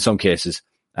in some cases.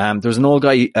 There was an old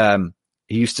guy,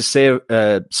 he used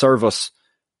to serve us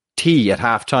tea at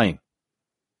halftime.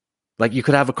 Like you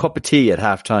could have a cup of tea at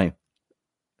halftime.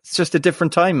 It's just a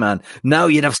different time, man. Now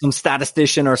you'd have some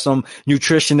statistician or some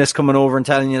nutritionist coming over and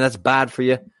telling you that's bad for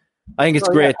you. I think it's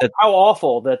great that how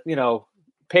awful that,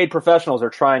 paid professionals are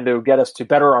trying to get us to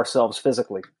better ourselves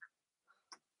physically.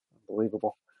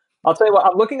 Unbelievable. I'll tell you what,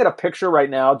 I'm looking at a picture right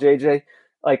now, JJ,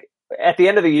 like at the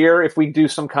end of the year, if we do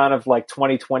some kind of like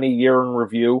 2020 year in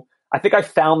review, I think I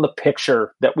found the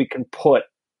picture that we can put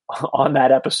on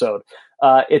that episode.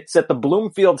 It's at the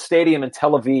Bloomfield Stadium in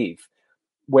Tel Aviv,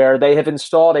 where they have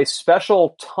installed a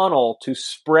special tunnel to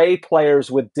spray players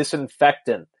with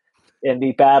disinfectant in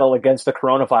the battle against the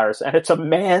coronavirus. And it's a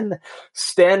man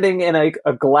standing in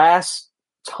a glass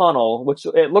tunnel, which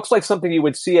it looks like something you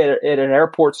would see at an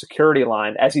airport security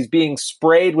line as he's being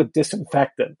sprayed with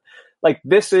disinfectant. Like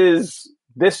this is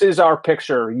our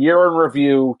picture, year in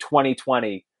review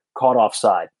 2020, caught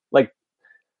offside. Like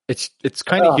it's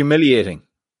kind of humiliating.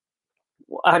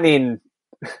 I mean,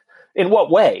 in what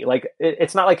way? Like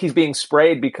it's not like he's being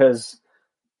sprayed because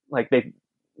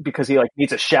he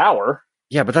needs a shower.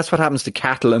 Yeah, but that's what happens to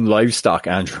cattle and livestock,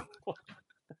 Andrew.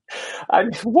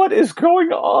 What is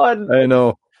going on? I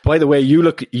know. By the way,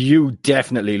 you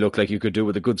definitely look like you could do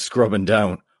with a good scrubbing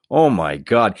down. Oh my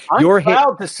God. I'm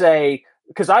proud to say,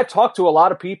 because I've talked to a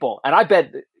lot of people, and I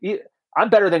bet I'm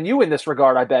better than you in this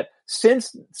regard. I bet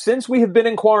since we have been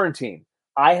in quarantine,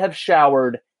 I have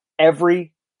showered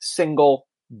every single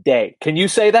day. Can you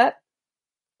say that?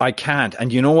 I can't.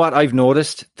 And you know what I've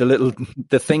noticed?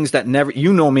 The things that never,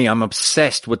 me, I'm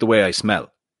obsessed with the way I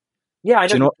smell. Yeah, I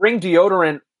know. You bring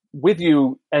deodorant with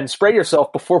you and spray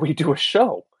yourself before we do a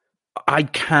show. I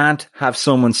can't have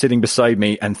someone sitting beside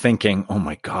me and thinking, oh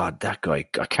my God, that guy,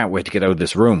 I can't wait to get out of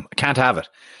this room. I can't have it.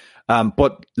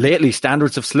 But lately,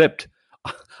 standards have slipped.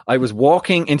 I was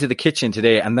walking into the kitchen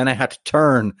today and then I had to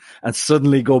turn and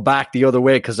suddenly go back the other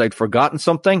way because I'd forgotten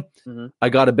something. Mm-hmm. I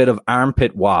got a bit of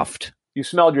armpit waft. You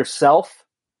smelled yourself?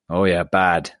 Oh, yeah,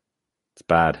 bad. It's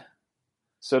bad.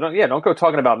 So don't go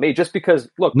talking about me just because,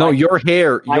 look. No, your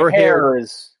hair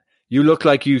is. You look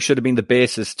like you should have been the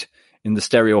bassist in the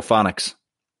Stereophonics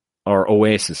or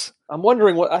Oasis. I'm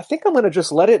wondering I think I'm going to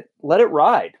just let it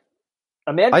ride.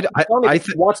 A man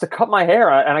wants to cut my hair,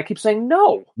 and I keep saying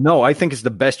no. No, I think it's the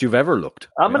best you've ever looked.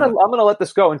 I'm gonna let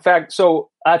this go. In fact,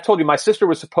 so I told you my sister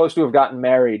was supposed to have gotten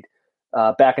married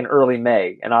back in early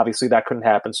May, and obviously that couldn't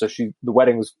happen. So the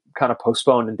wedding was kind of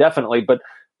postponed indefinitely. But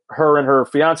her and her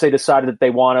fiance decided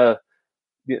that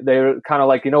they're kind of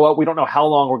like, you know what, we don't know how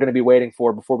long we're going to be waiting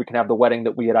for before we can have the wedding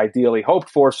that we had ideally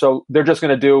hoped for. So they're just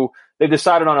going to they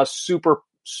decided on a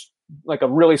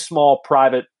really small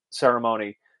private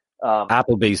ceremony.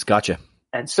 Applebee's, gotcha.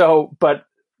 And so, but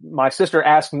my sister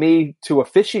asked me to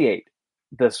officiate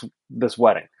this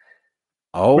wedding.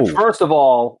 Oh, which, first of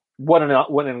all, what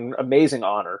an amazing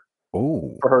honor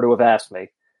for her to have asked me.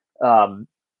 Oh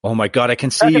my God, I can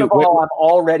see you. Second of all, I'm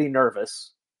already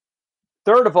nervous.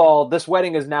 Third of all, this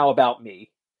wedding is now about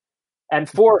me. And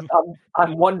fourth,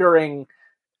 I'm wondering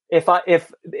if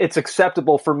it's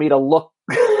acceptable for me to look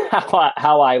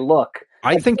how I look.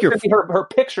 I think her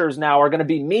pictures now are going to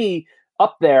be me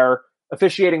up there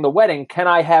officiating the wedding. Can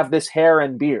I have this hair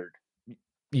and beard?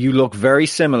 You look very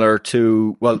similar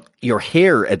to, well, your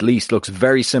hair at least looks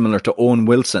very similar to Owen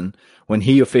Wilson when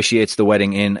he officiates the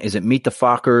wedding in, is it Meet the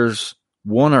Fockers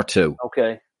 1 or 2?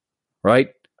 Okay. Right?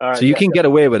 All right, so you can get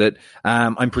away with it.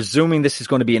 I'm presuming this is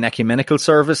going to be an ecumenical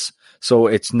service, so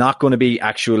it's not going to be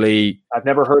actually... I've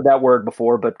never heard that word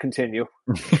before, but continue.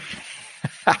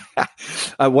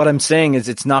 What I'm saying is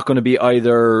it's not going to be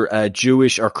either a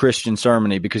Jewish or Christian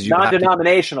ceremony because you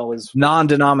non-denominational is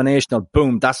non-denominational.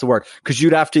 Boom, that's the word. Because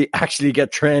you'd have to actually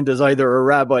get trained as either a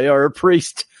rabbi or a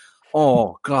priest.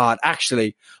 Oh God,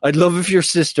 actually, I'd love if your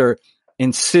sister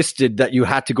insisted that you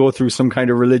had to go through some kind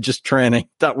of religious training.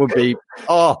 That would be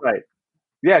right.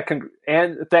 Yeah,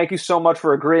 and thank you so much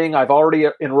for agreeing. I've already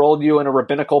enrolled you in a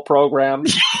rabbinical program.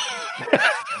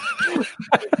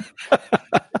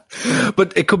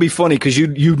 But it could be funny because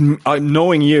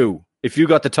knowing you, if you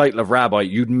got the title of rabbi,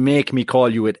 you'd make me call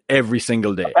you it every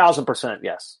single day. 1,000%,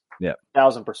 yes. Yeah,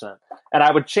 1,000%. And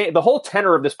I would change the whole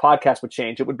tenor of this podcast. Would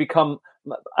change. It would become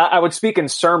I would speak in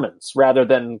sermons rather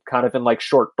than kind of in like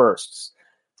short bursts.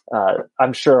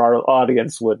 I'm sure our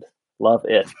audience would love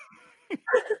it.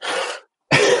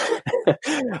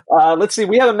 Let's see.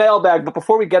 We have a mailbag, but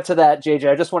before we get to that,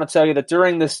 JJ, I just want to tell you that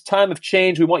during this time of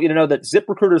change, we want you to know that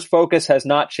ZipRecruiter's focus has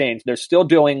not changed. They're still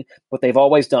doing what they've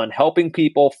always done, helping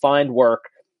people find work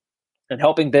and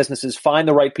helping businesses find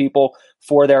the right people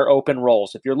for their open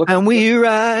roles. If you're looking, and we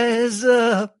rise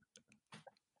up.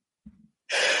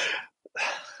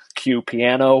 Cue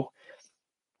piano.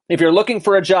 If you're looking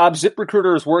for a job,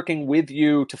 ZipRecruiter is working with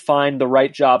you to find the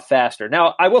right job faster.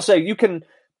 Now, I will say you can.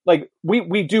 Like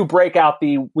we do break out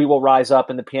the "We Will Rise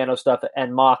Up" and the piano stuff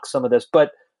and mock some of this,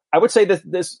 but I would say that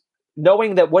this,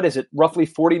 knowing that roughly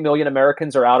 40 million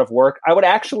Americans are out of work, I would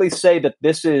actually say that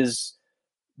this is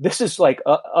like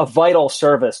a vital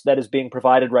service that is being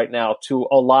provided right now to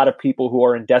a lot of people who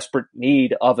are in desperate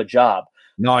need of a job.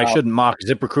 No, I shouldn't mock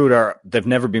ZipRecruiter. They've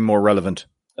never been more relevant.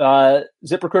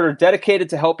 ZipRecruiter dedicated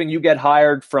to helping you get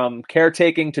hired, from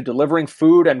caretaking to delivering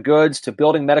food and goods to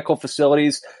building medical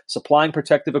facilities, supplying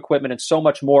protective equipment, and so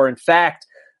much more. In fact,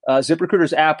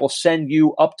 ZipRecruiter's app will send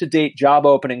you up-to-date job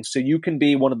openings so you can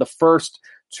be one of the first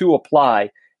to apply.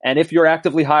 And if you're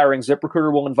actively hiring,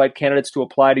 ZipRecruiter will invite candidates to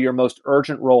apply to your most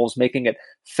urgent roles, making it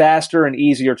faster and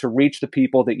easier to reach the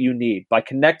people that you need. By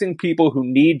connecting people who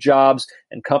need jobs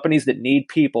and companies that need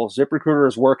people, ZipRecruiter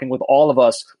is working with all of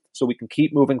us so we can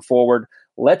keep moving forward.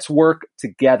 Let's work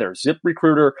together.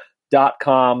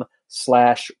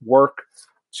 ZipRecruiter.com/work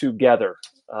together.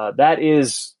 That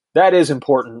is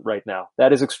important right now.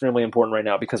 That is extremely important right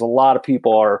now because a lot of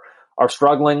people are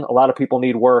struggling. A lot of people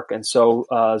need work. And so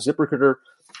ZipRecruiter,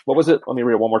 what was it? Let me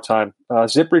read it one more time.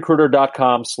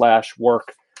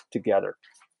 ZipRecruiter.com/work together.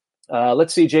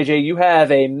 Let's see, JJ, you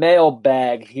have a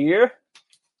mailbag here.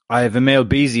 I have a mail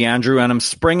busy, Andrew, and I'm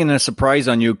springing a surprise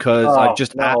on you because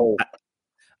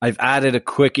I've added a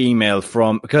quick email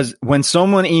because when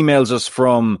someone emails us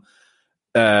from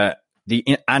the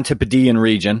Antipodean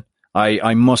region,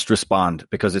 I must respond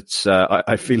because it's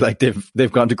I feel like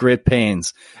they've gone to great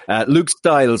pains. Luke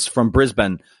Stiles from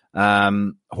Brisbane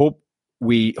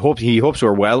He hopes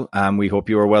we're well, and we hope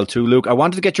you are well too, Luke. I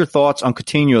wanted to get your thoughts on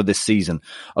Coutinho this season.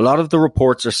 A lot of the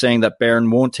reports are saying that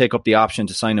Bayern won't take up the option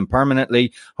to sign him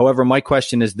permanently. However, my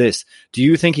question is this: do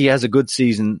you think he has had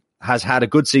a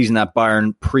good season at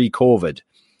Bayern pre-COVID?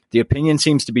 The opinion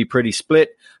seems to be pretty split.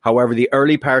 However, the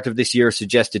early part of this year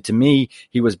suggested to me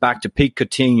he was back to peak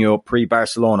Coutinho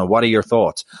pre-Barcelona. What are your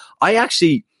thoughts? I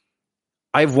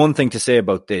have one thing to say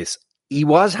about this. He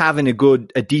was having a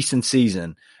decent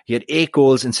season. He had 8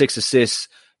 goals and 6 assists.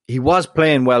 He was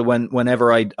playing well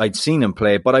whenever I'd seen him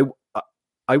play, but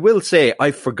I will say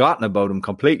I've forgotten about him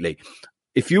completely.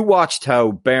 If you watched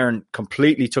how Bayern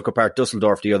completely took apart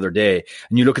Dusseldorf the other day,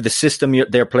 and you look at the system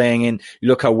they're playing in, you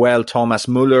look how well Thomas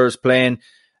Müller is playing.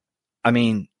 I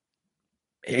mean,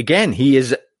 again,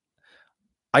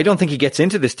 I don't think he gets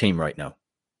into this team right now.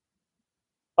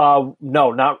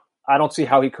 No, I don't see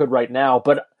how he could right now,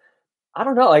 but I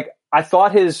don't know. Like, I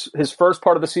thought his first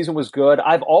part of the season was good.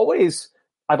 I've always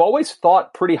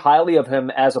thought pretty highly of him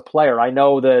as a player. I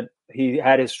know that he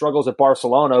had his struggles at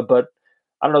Barcelona, but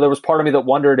I don't know. There was part of me that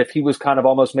wondered if he was kind of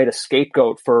almost made a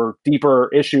scapegoat for deeper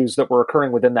issues that were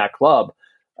occurring within that club.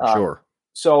 Sure.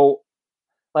 So,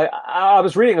 like, I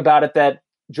was reading about it that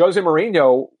Jose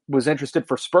Mourinho was interested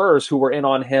for Spurs, who were in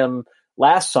on him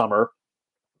last summer,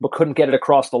 but couldn't get it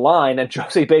across the line. And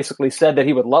Jose basically said that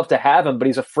he would love to have him, but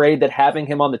he's afraid that having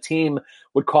him on the team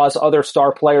would cause other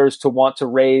star players to want to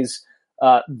raise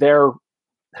their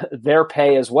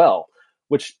pay as well,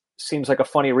 which seems like a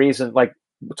funny reason. Like,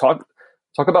 talk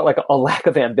about like a lack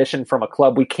of ambition from a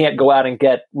club. We can't go out and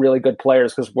get really good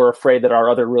players because we're afraid that our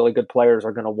other really good players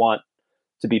are going to want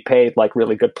to be paid like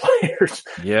really good players.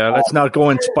 Yeah, let's not go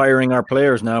inspiring our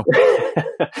players now.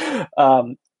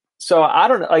 So I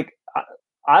don't know. Like,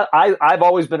 I've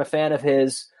always been a fan of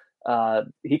his.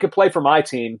 He could play for my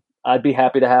team. I'd be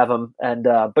happy to have him. And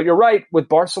but you're right, with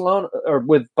Barcelona or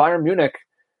with Bayern Munich,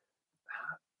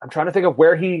 I'm trying to think of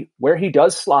where he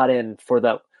does slot in for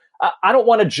them. I don't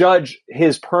want to judge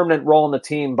his permanent role in the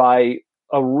team by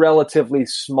a relatively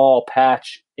small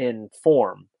patch in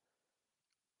form.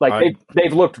 Like,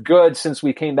 they've looked good since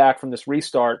we came back from this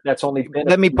restart. That's only been.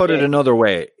 Let me put it another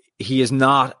way. He is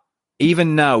not.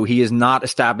 Even now, he has not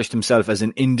established himself as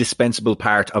an indispensable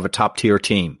part of a top-tier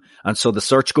team. And so the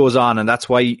search goes on, and that's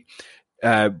why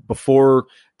when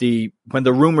the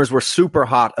rumours were super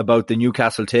hot about the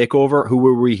Newcastle takeover, who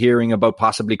were we hearing about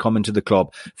possibly coming to the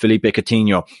club? Felipe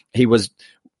Coutinho. He was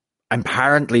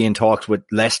apparently in talks with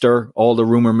Leicester. All the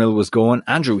rumour mill was going.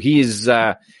 Andrew, his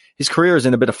career is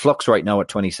in a bit of flux right now at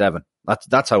 27.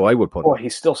 That's how I would put it. Boy,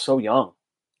 he's still so young.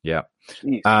 Yeah.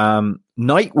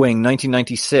 Nightwing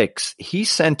 1996, he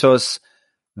sent us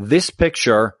this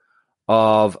picture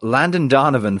of Landon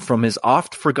Donovan from his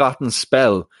oft-forgotten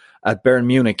spell at Bayern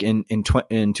Munich in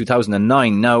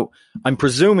 2009. Now, I'm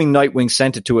presuming Nightwing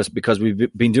sent it to us because we've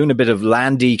been doing a bit of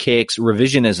Landy Cakes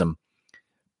revisionism,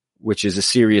 which is a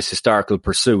serious historical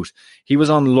pursuit. He was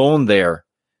on loan there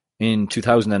in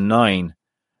 2009.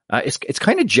 It's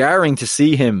kind of jarring to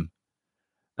see him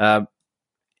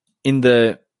in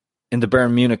the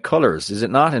Bayern Munich colours, is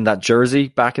it not? In that jersey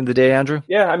back in the day, Andrew?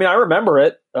 Yeah, I mean, I remember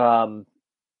it.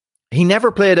 He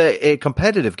never played a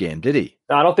competitive game, did he?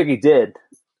 I don't think he did.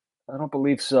 I don't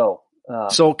believe so.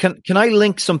 So can I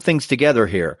link some things together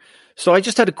here? So I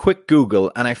just had a quick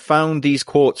Google and I found these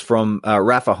quotes from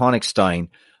Rafa Honigstein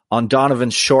on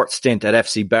Donovan's short stint at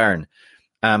FC Bayern.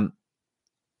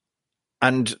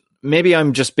 And maybe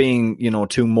I'm just being,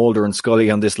 too Mulder and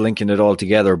Scully on this, linking it all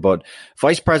together, but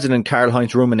Vice President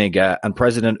Karl-Heinz Rummenigge and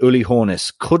President Uli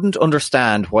Hoeneß couldn't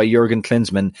understand why Jurgen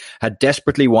Klinsmann had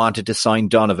desperately wanted to sign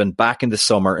Donovan back in the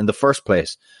summer in the first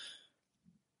place.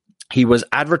 He was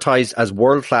advertised as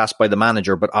world-class by the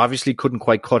manager, but obviously couldn't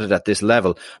quite cut it at this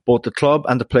level. Both the club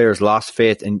and the players lost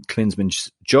faith in Klinsmann's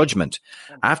judgment.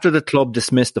 After the club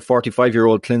dismissed the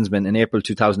 45-year-old Klinsmann in April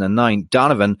 2009,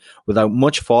 Donovan, without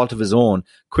much fault of his own,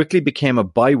 quickly became a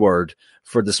byword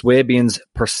for the Swabians'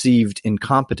 perceived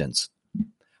incompetence.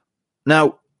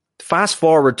 Now, fast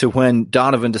forward to when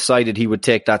Donovan decided he would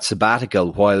take that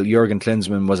sabbatical while Jurgen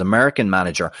Klinsmann was American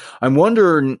manager. I'm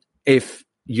wondering if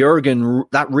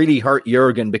that really hurt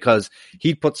Jurgen because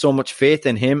he'd put so much faith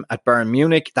in him at Bayern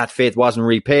Munich. That faith wasn't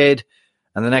repaid.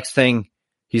 And the next thing,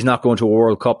 he's not going to a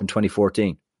World Cup in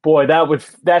 2014. Boy,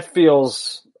 that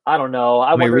feels, I don't know.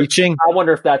 Am I reaching? I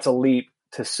wonder if that's a leap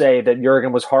to say that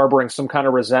Jurgen was harboring some kind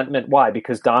of resentment. Why?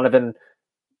 Because Donovan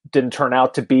didn't turn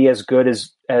out to be as good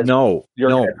as Jurgen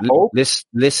had hoped?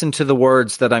 Listen to the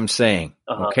words that I'm saying.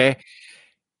 Okay.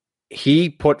 He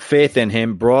put faith in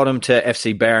him, brought him to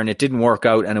FC Bayern. It didn't work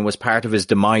out, and it was part of his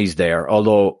demise there.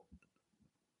 Although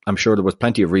I'm sure there was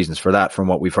plenty of reasons for that from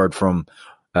what we've heard from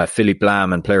Philippe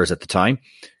Lam and players at the time.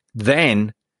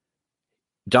 Then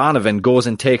Donovan goes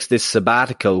and takes this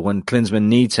sabbatical when Klinsmann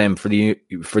needs him for the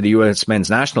US men's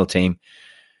national team.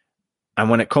 And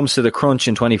when it comes to the crunch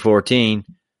in 2014,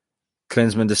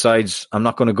 Klinsmann decides, I'm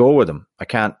not going to go with him. I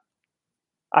can't.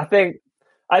 I think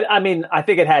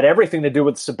it had everything to do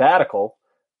with sabbatical,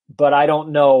 but I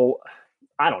don't know.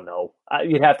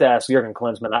 You'd have to ask Jurgen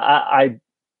Klinsmann.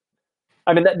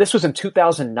 This was in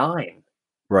 2009.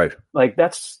 Right. Like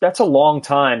that's a long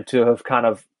time to have kind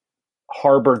of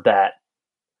harbored that.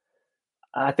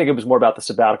 I think it was more about the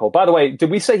sabbatical. By the way,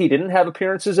 did we say he didn't have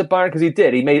appearances at Bayern? Because he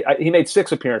did. He made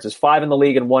 6 appearances, 5 in the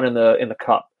league and 1 in the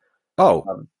cup.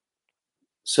 Oh,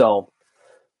 so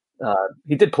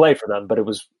he did play for them, but it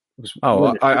was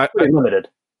pretty limited.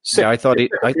 I thought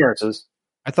appearances.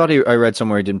 I read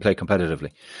somewhere he didn't play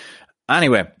competitively.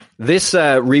 Anyway, this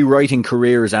rewriting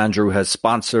careers, Andrew, has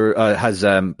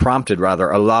prompted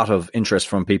a lot of interest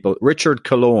from people. Richard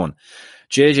Cologne.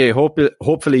 JJ,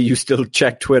 hopefully you still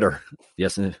check Twitter.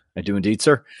 Yes, I do indeed,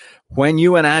 sir. When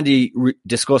you and Andy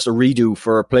discuss a redo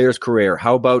for a player's career,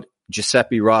 how about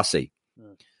Giuseppe Rossi?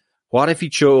 What if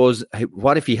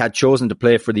he had chosen to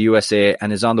play for the USA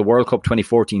and is on the World Cup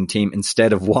 2014 team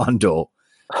instead of Wando?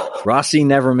 Rossi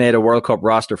never made a World Cup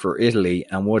roster for Italy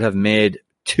and would have made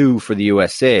 2 for the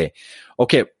USA.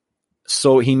 Okay,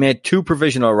 so he made 2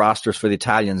 provisional rosters for the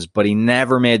Italians, but he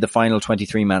never made the final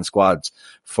 23-man squads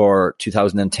for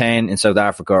 2010 in South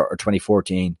Africa or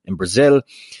 2014 in Brazil.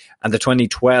 And the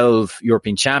 2012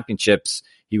 European Championships,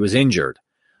 he was injured.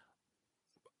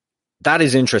 That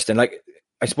is interesting. Like,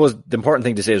 I suppose the important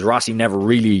thing to say is Rossi never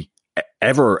really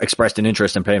ever expressed an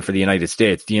interest in playing for the United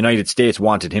States. The United States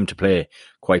wanted him to play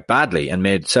quite badly and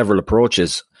made several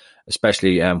approaches,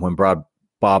 especially when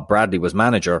Bob Bradley was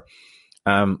manager.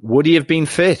 Would he have been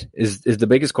fit is the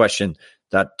biggest question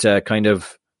that kind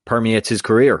of permeates his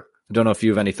career. I don't know if you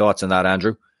have any thoughts on that,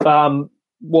 Andrew.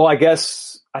 Well, I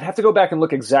guess I'd have to go back and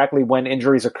look exactly when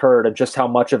injuries occurred and just how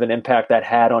much of an impact that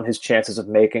had on his chances of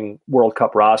making World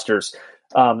Cup rosters.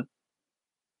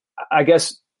 I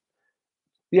guess,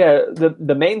 yeah,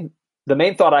 the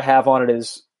main thought I have on it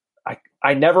is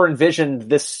I never envisioned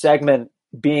this segment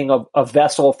being a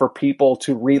vessel for people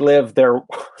to relive their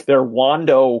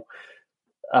Wando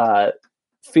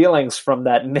feelings from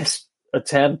that missed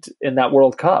attempt in that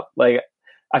World Cup. Like,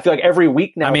 I feel like every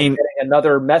week now we're getting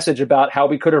another message about how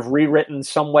we could have rewritten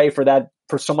some way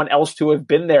for someone else to have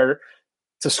been there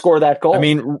to score that goal. I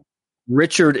mean,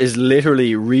 Richard is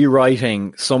literally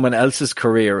rewriting someone else's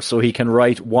career so he can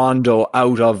write Wando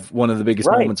out of one of the biggest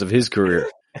moments of his career.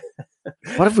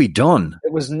 What have we done?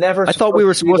 It was never. I thought we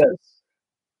were supposed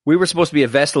to be a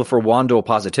vessel for Wando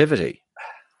positivity.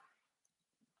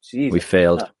 Jeez, we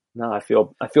failed. No, I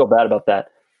feel bad about that.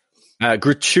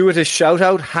 Gratuitous shout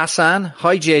out, Hassan.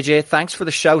 Hi JJ, thanks for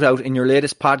the shout out in your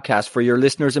latest podcast for your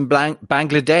listeners in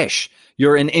Bangladesh.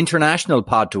 You're an international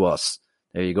pod to us.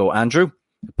 There you go, Andrew.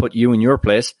 Put you in your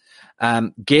place.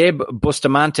 Gabe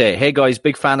Bustamante. Hey guys,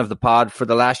 big fan of the pod for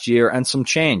the last year and some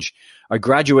change. I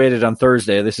graduated on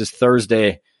Thursday. This is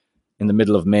Thursday in the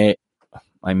middle of May.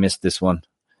 I missed this one.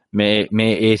 May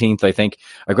 18th, I think.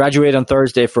 I graduated on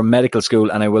Thursday from medical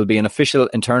school and I will be an official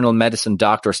internal medicine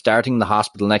doctor starting in the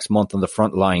hospital next month on the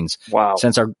front lines. Wow.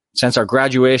 Since our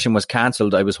graduation was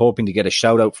cancelled, I was hoping to get a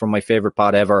shout out from my favourite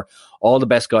pod ever. All the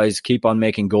best, guys. Keep on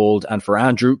making gold. And for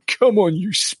Andrew, come on,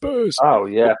 you Spurs. Oh,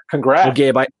 yeah. Congrats. Well,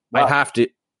 Gabe, I have to,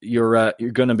 you're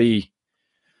going to be,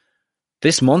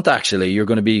 this month actually, you're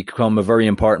going to become a very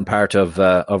important part of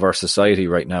our society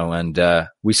right now. And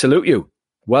we salute you.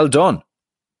 Well done.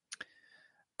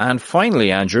 And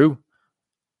finally, Andrew,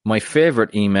 my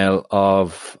favorite email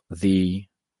of the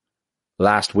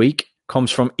last week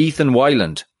comes from Ethan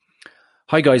Weiland.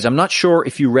 Hi guys, I'm not sure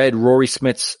if you read Rory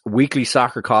Smith's weekly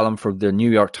soccer column for the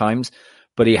New York Times,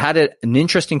 but he had an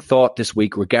interesting thought this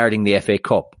week regarding the FA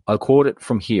Cup. I'll quote it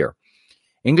from here.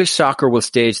 English soccer will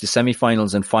stage the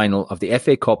semi-finals and final of the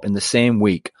FA Cup in the same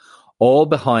week, all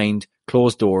behind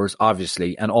closed doors,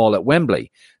 obviously, and all at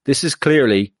Wembley. This is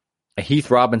clearly a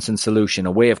Heath Robinson solution,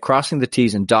 a way of crossing the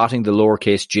T's and dotting the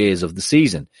lowercase j's of the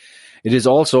season. It is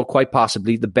also quite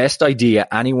possibly the best idea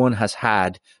anyone has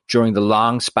had during the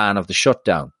long span of the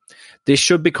shutdown. This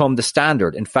should become the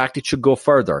standard. In fact, it should go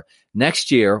further.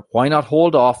 Next year, why not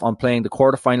hold off on playing the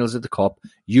quarterfinals of the Cup,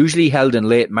 usually held in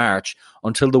late March,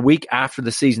 until the week after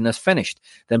the season has finished,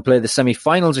 then play the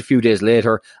semi-finals a few days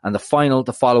later and the final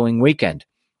the following weekend.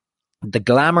 The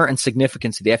glamour and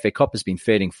significance of the FA Cup has been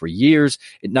fading for years.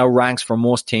 It now ranks for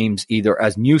most teams either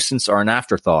as nuisance or an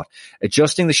afterthought.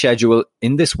 Adjusting the schedule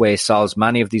in this way solves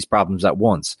many of these problems at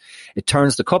once. It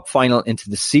turns the cup final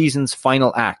into the season's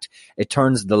final act. It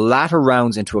turns the latter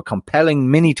rounds into a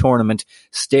compelling mini-tournament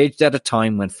staged at a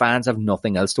time when fans have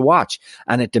nothing else to watch.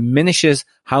 And it diminishes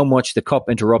how much the cup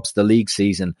interrupts the league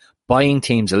season, buying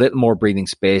teams a little more breathing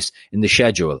space in the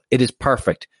schedule. It is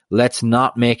perfect. Let's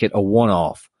not make it a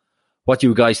one-off. What do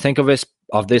you guys think of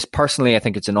this? Personally, I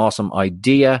think it's an awesome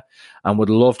idea and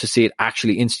would love to see it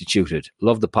actually instituted.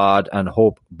 Love the pod and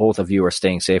hope both of you are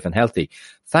staying safe and healthy.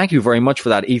 Thank you very much for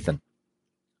that, Ethan.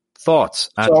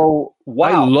 Thoughts? So,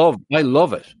 wow. I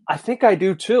love it. I think I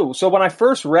do too. So when I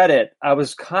first read it, I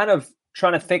was kind of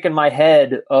trying to think in my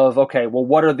head of, okay, well,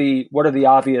 what are the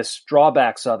obvious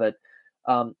drawbacks of it?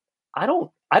 I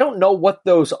don't know what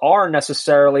those are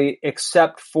necessarily,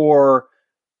 except for,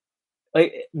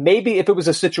 like, maybe if it was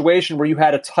a situation where you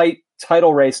had a tight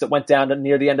title race that went down to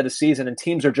near the end of the season and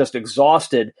teams are just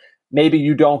exhausted, maybe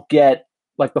you don't get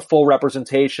like the full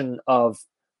representation of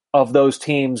those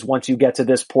teams once you get to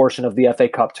this portion of the FA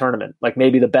Cup tournament. Like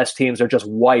maybe the best teams are just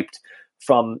wiped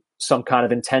from some kind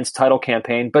of intense title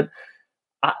campaign. But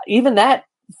even that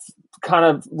kind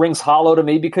of rings hollow to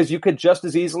me, because you could just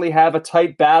as easily have a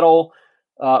tight battle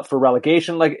for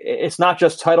relegation. Like, it's not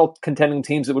just title contending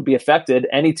teams that would be affected.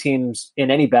 Any teams in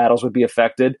any battles would be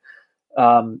affected.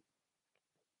 I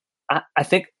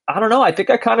think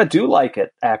I kind of do like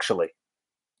it, actually.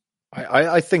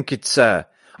 I think it's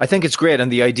great.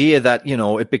 And the idea that,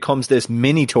 it becomes this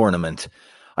mini tournament,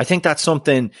 I think that's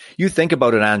something you think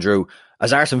about it, Andrew.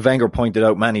 As Arsene Wenger pointed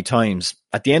out many times,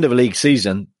 at the end of a league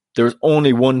season, there's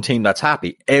only one team that's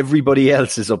happy. Everybody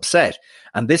else is upset.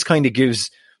 And this kind of gives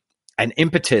an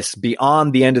impetus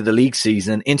beyond the end of the league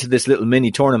season into this little mini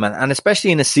tournament. And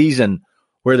especially in a season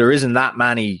where there isn't that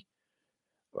many,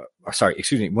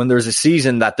 when there's a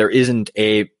season that there isn't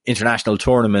a international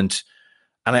tournament.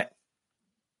 And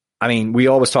I mean, we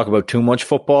always talk about too much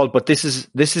football, but this is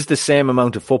the same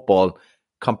amount of football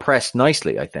compressed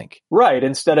nicely, I think. Right.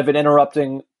 Instead of it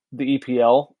interrupting the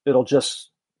EPL, it'll just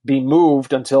be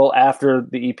moved until after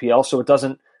the EPL. So it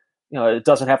doesn't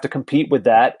have to compete with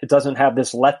that. It doesn't have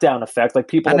this letdown effect. Like,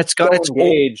 people are so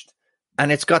engaged.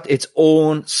 And it's got its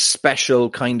own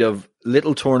special kind of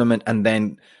little tournament and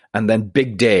then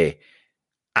big day.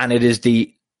 And it is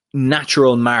the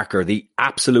natural marker, the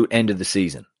absolute end of the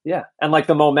season. Yeah. And like,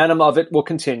 the momentum of it will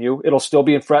continue. It'll still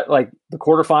be like the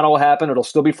quarterfinal will happen. It'll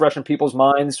still be fresh in people's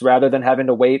minds rather than having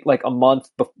to wait like a month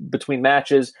between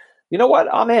matches. You know what?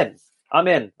 I'm in.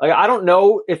 Like, I don't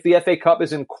know if the FA Cup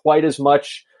is in quite as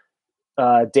much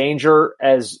danger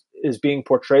as is being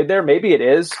portrayed there. Maybe it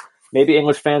is. Maybe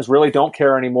English fans really don't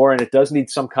care anymore, and it does need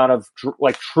some kind of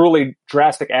truly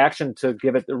drastic action to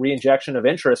give it the reinjection of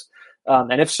interest.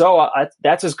 And if so,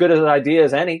 that's as good an idea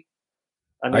as any.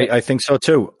 I think so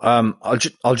too.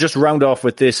 I'll just round off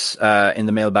with this in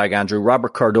the mailbag, Andrew.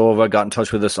 Robert Cordova got in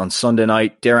touch with us on Sunday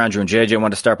night. Dear Andrew and JJ, I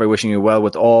want to start by wishing you well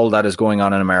with all that is going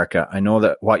on in America. I know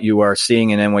that what you are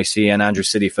seeing in NYC and Andrew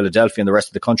City, Philadelphia, and the rest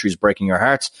of the country is breaking your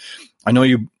hearts. I know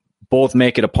you both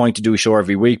make it a point to do a show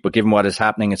every week, but given what is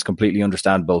happening, it's completely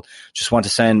understandable. Just want to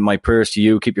send my prayers to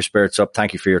you. Keep your spirits up.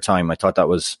 Thank you for your time. I thought that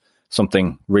was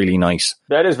something really nice.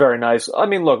 That is very nice. I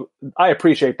mean, look, I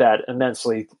appreciate that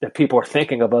immensely, that people are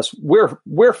thinking of us.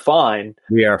 We're fine.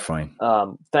 We are fine.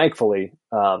 Thankfully.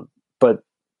 But,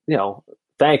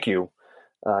 thank you.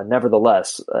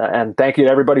 Nevertheless, and thank you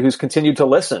to everybody who's continued to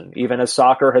listen, even as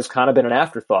soccer has kind of been an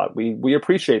afterthought. We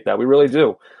appreciate that. We really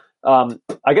do.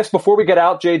 I guess before we get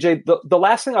out, JJ, the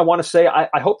last thing I want to say,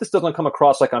 I hope this doesn't come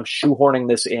across like I'm shoehorning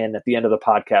this in at the end of the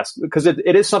podcast, because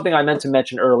it is something I meant to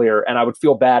mention earlier, and I would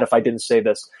feel bad if I didn't say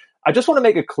this. I just want to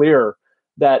make it clear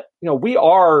that, we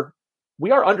are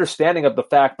understanding of the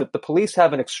fact that the police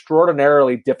have an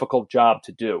extraordinarily difficult job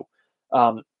to do.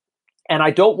 And I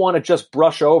don't want to just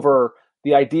brush over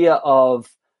the idea of,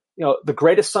 the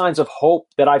greatest signs of hope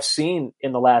that I've seen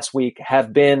in the last week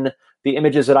have been the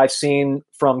images that I've seen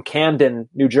from Camden,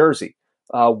 New Jersey,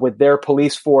 with their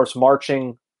police force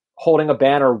marching, holding a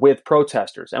banner with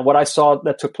protesters. And what I saw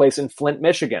that took place in Flint,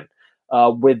 Michigan,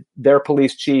 with their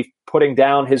police chief putting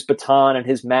down his baton and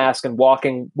his mask and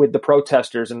walking with the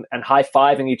protesters and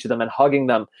high-fiving each of them and hugging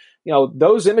them.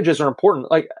 Those images are important.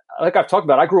 Like I've talked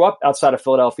about, I grew up outside of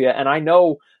Philadelphia, and I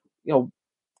know,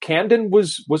 Camden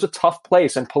was a tough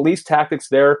place, and police tactics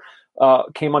there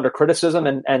came under criticism.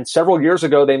 And several years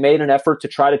ago, they made an effort to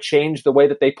try to change the way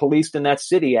that they policed in that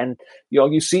city. And,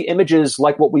 you see images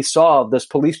like what we saw, this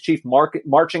police chief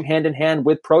marching hand in hand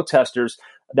with protesters.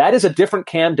 That is a different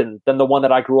Camden than the one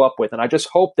that I grew up with. And I just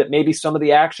hope that maybe some of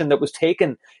the action that was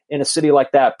taken in a city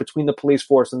like that between the police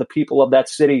force and the people of that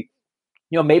city,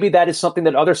 maybe that is something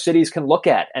that other cities can look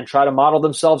at and try to model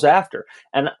themselves after.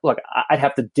 And look, I'd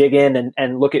have to dig in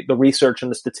and look at the research and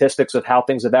the statistics of how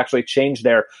things have actually changed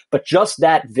there. But just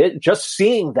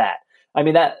seeing that, I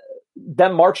mean, that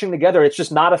them marching together, it's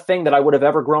just not a thing that I would have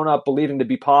ever grown up believing to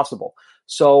be possible.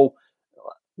 So,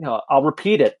 I'll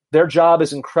repeat it. Their job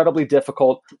is incredibly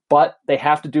difficult, but they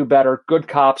have to do better. Good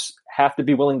cops have to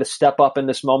be willing to step up in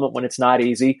this moment when it's not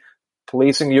easy.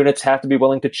 Policing units have to be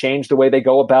willing to change the way they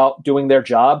go about doing their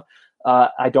job.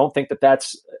 I don't think that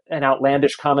that's an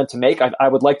outlandish comment to make. I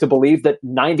would like to believe that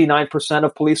 99%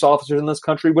 of police officers in this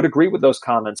country would agree with those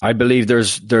comments. I believe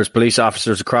there's police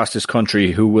officers across this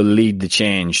country who will lead the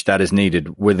change that is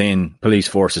needed within police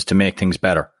forces to make things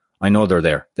better. I know they're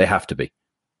there. They have to be.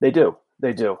 They do.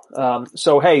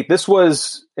 So, hey, this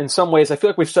was, in some ways, I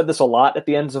feel like we've said this a lot at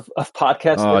the ends of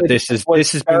podcasts. This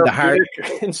has been the hard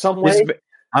in some way.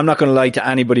 I'm not going to lie to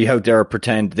anybody out there or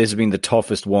pretend this has been the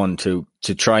toughest one to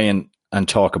try and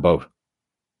talk about.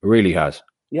 It really has.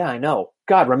 Yeah, I know.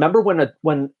 God, remember when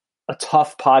a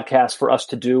tough podcast for us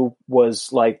to do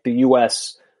was like the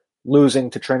U.S. losing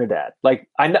to Trinidad? Like,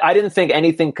 I didn't think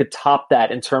anything could top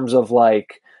that in terms of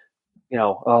like,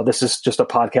 this is just a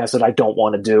podcast that I don't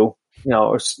want to do.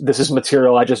 This is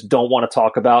material I just don't want to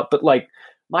talk about. But like,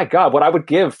 my God, what I would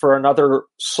give for another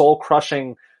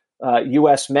soul-crushing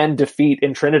U.S. men defeat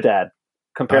in Trinidad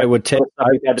compared to what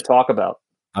we had to talk about.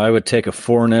 I would take a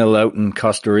 4-0 out in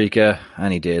Costa Rica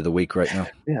any day of the week right now.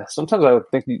 Yeah, sometimes I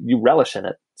would think you relish in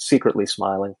it, secretly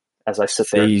smiling as I sit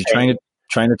there.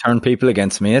 Trying to turn people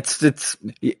against me. It's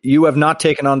you have not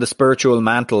taken on the spiritual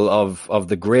mantle of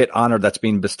the great honor that's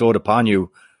been bestowed upon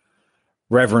you,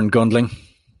 Reverend Gundling.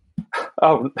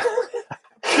 Oh,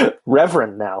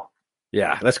 Reverend now.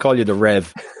 Yeah, let's call you the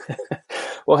Rev.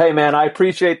 Well, hey, man, I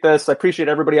appreciate this. I appreciate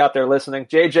everybody out there listening.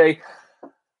 JJ,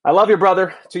 I love you,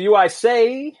 brother. To you, I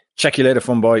say... Check you later,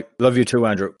 fun boy. Love you too,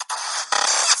 Andrew.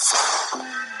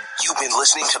 You've been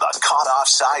listening to the Caught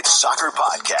Offside Soccer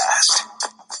Podcast.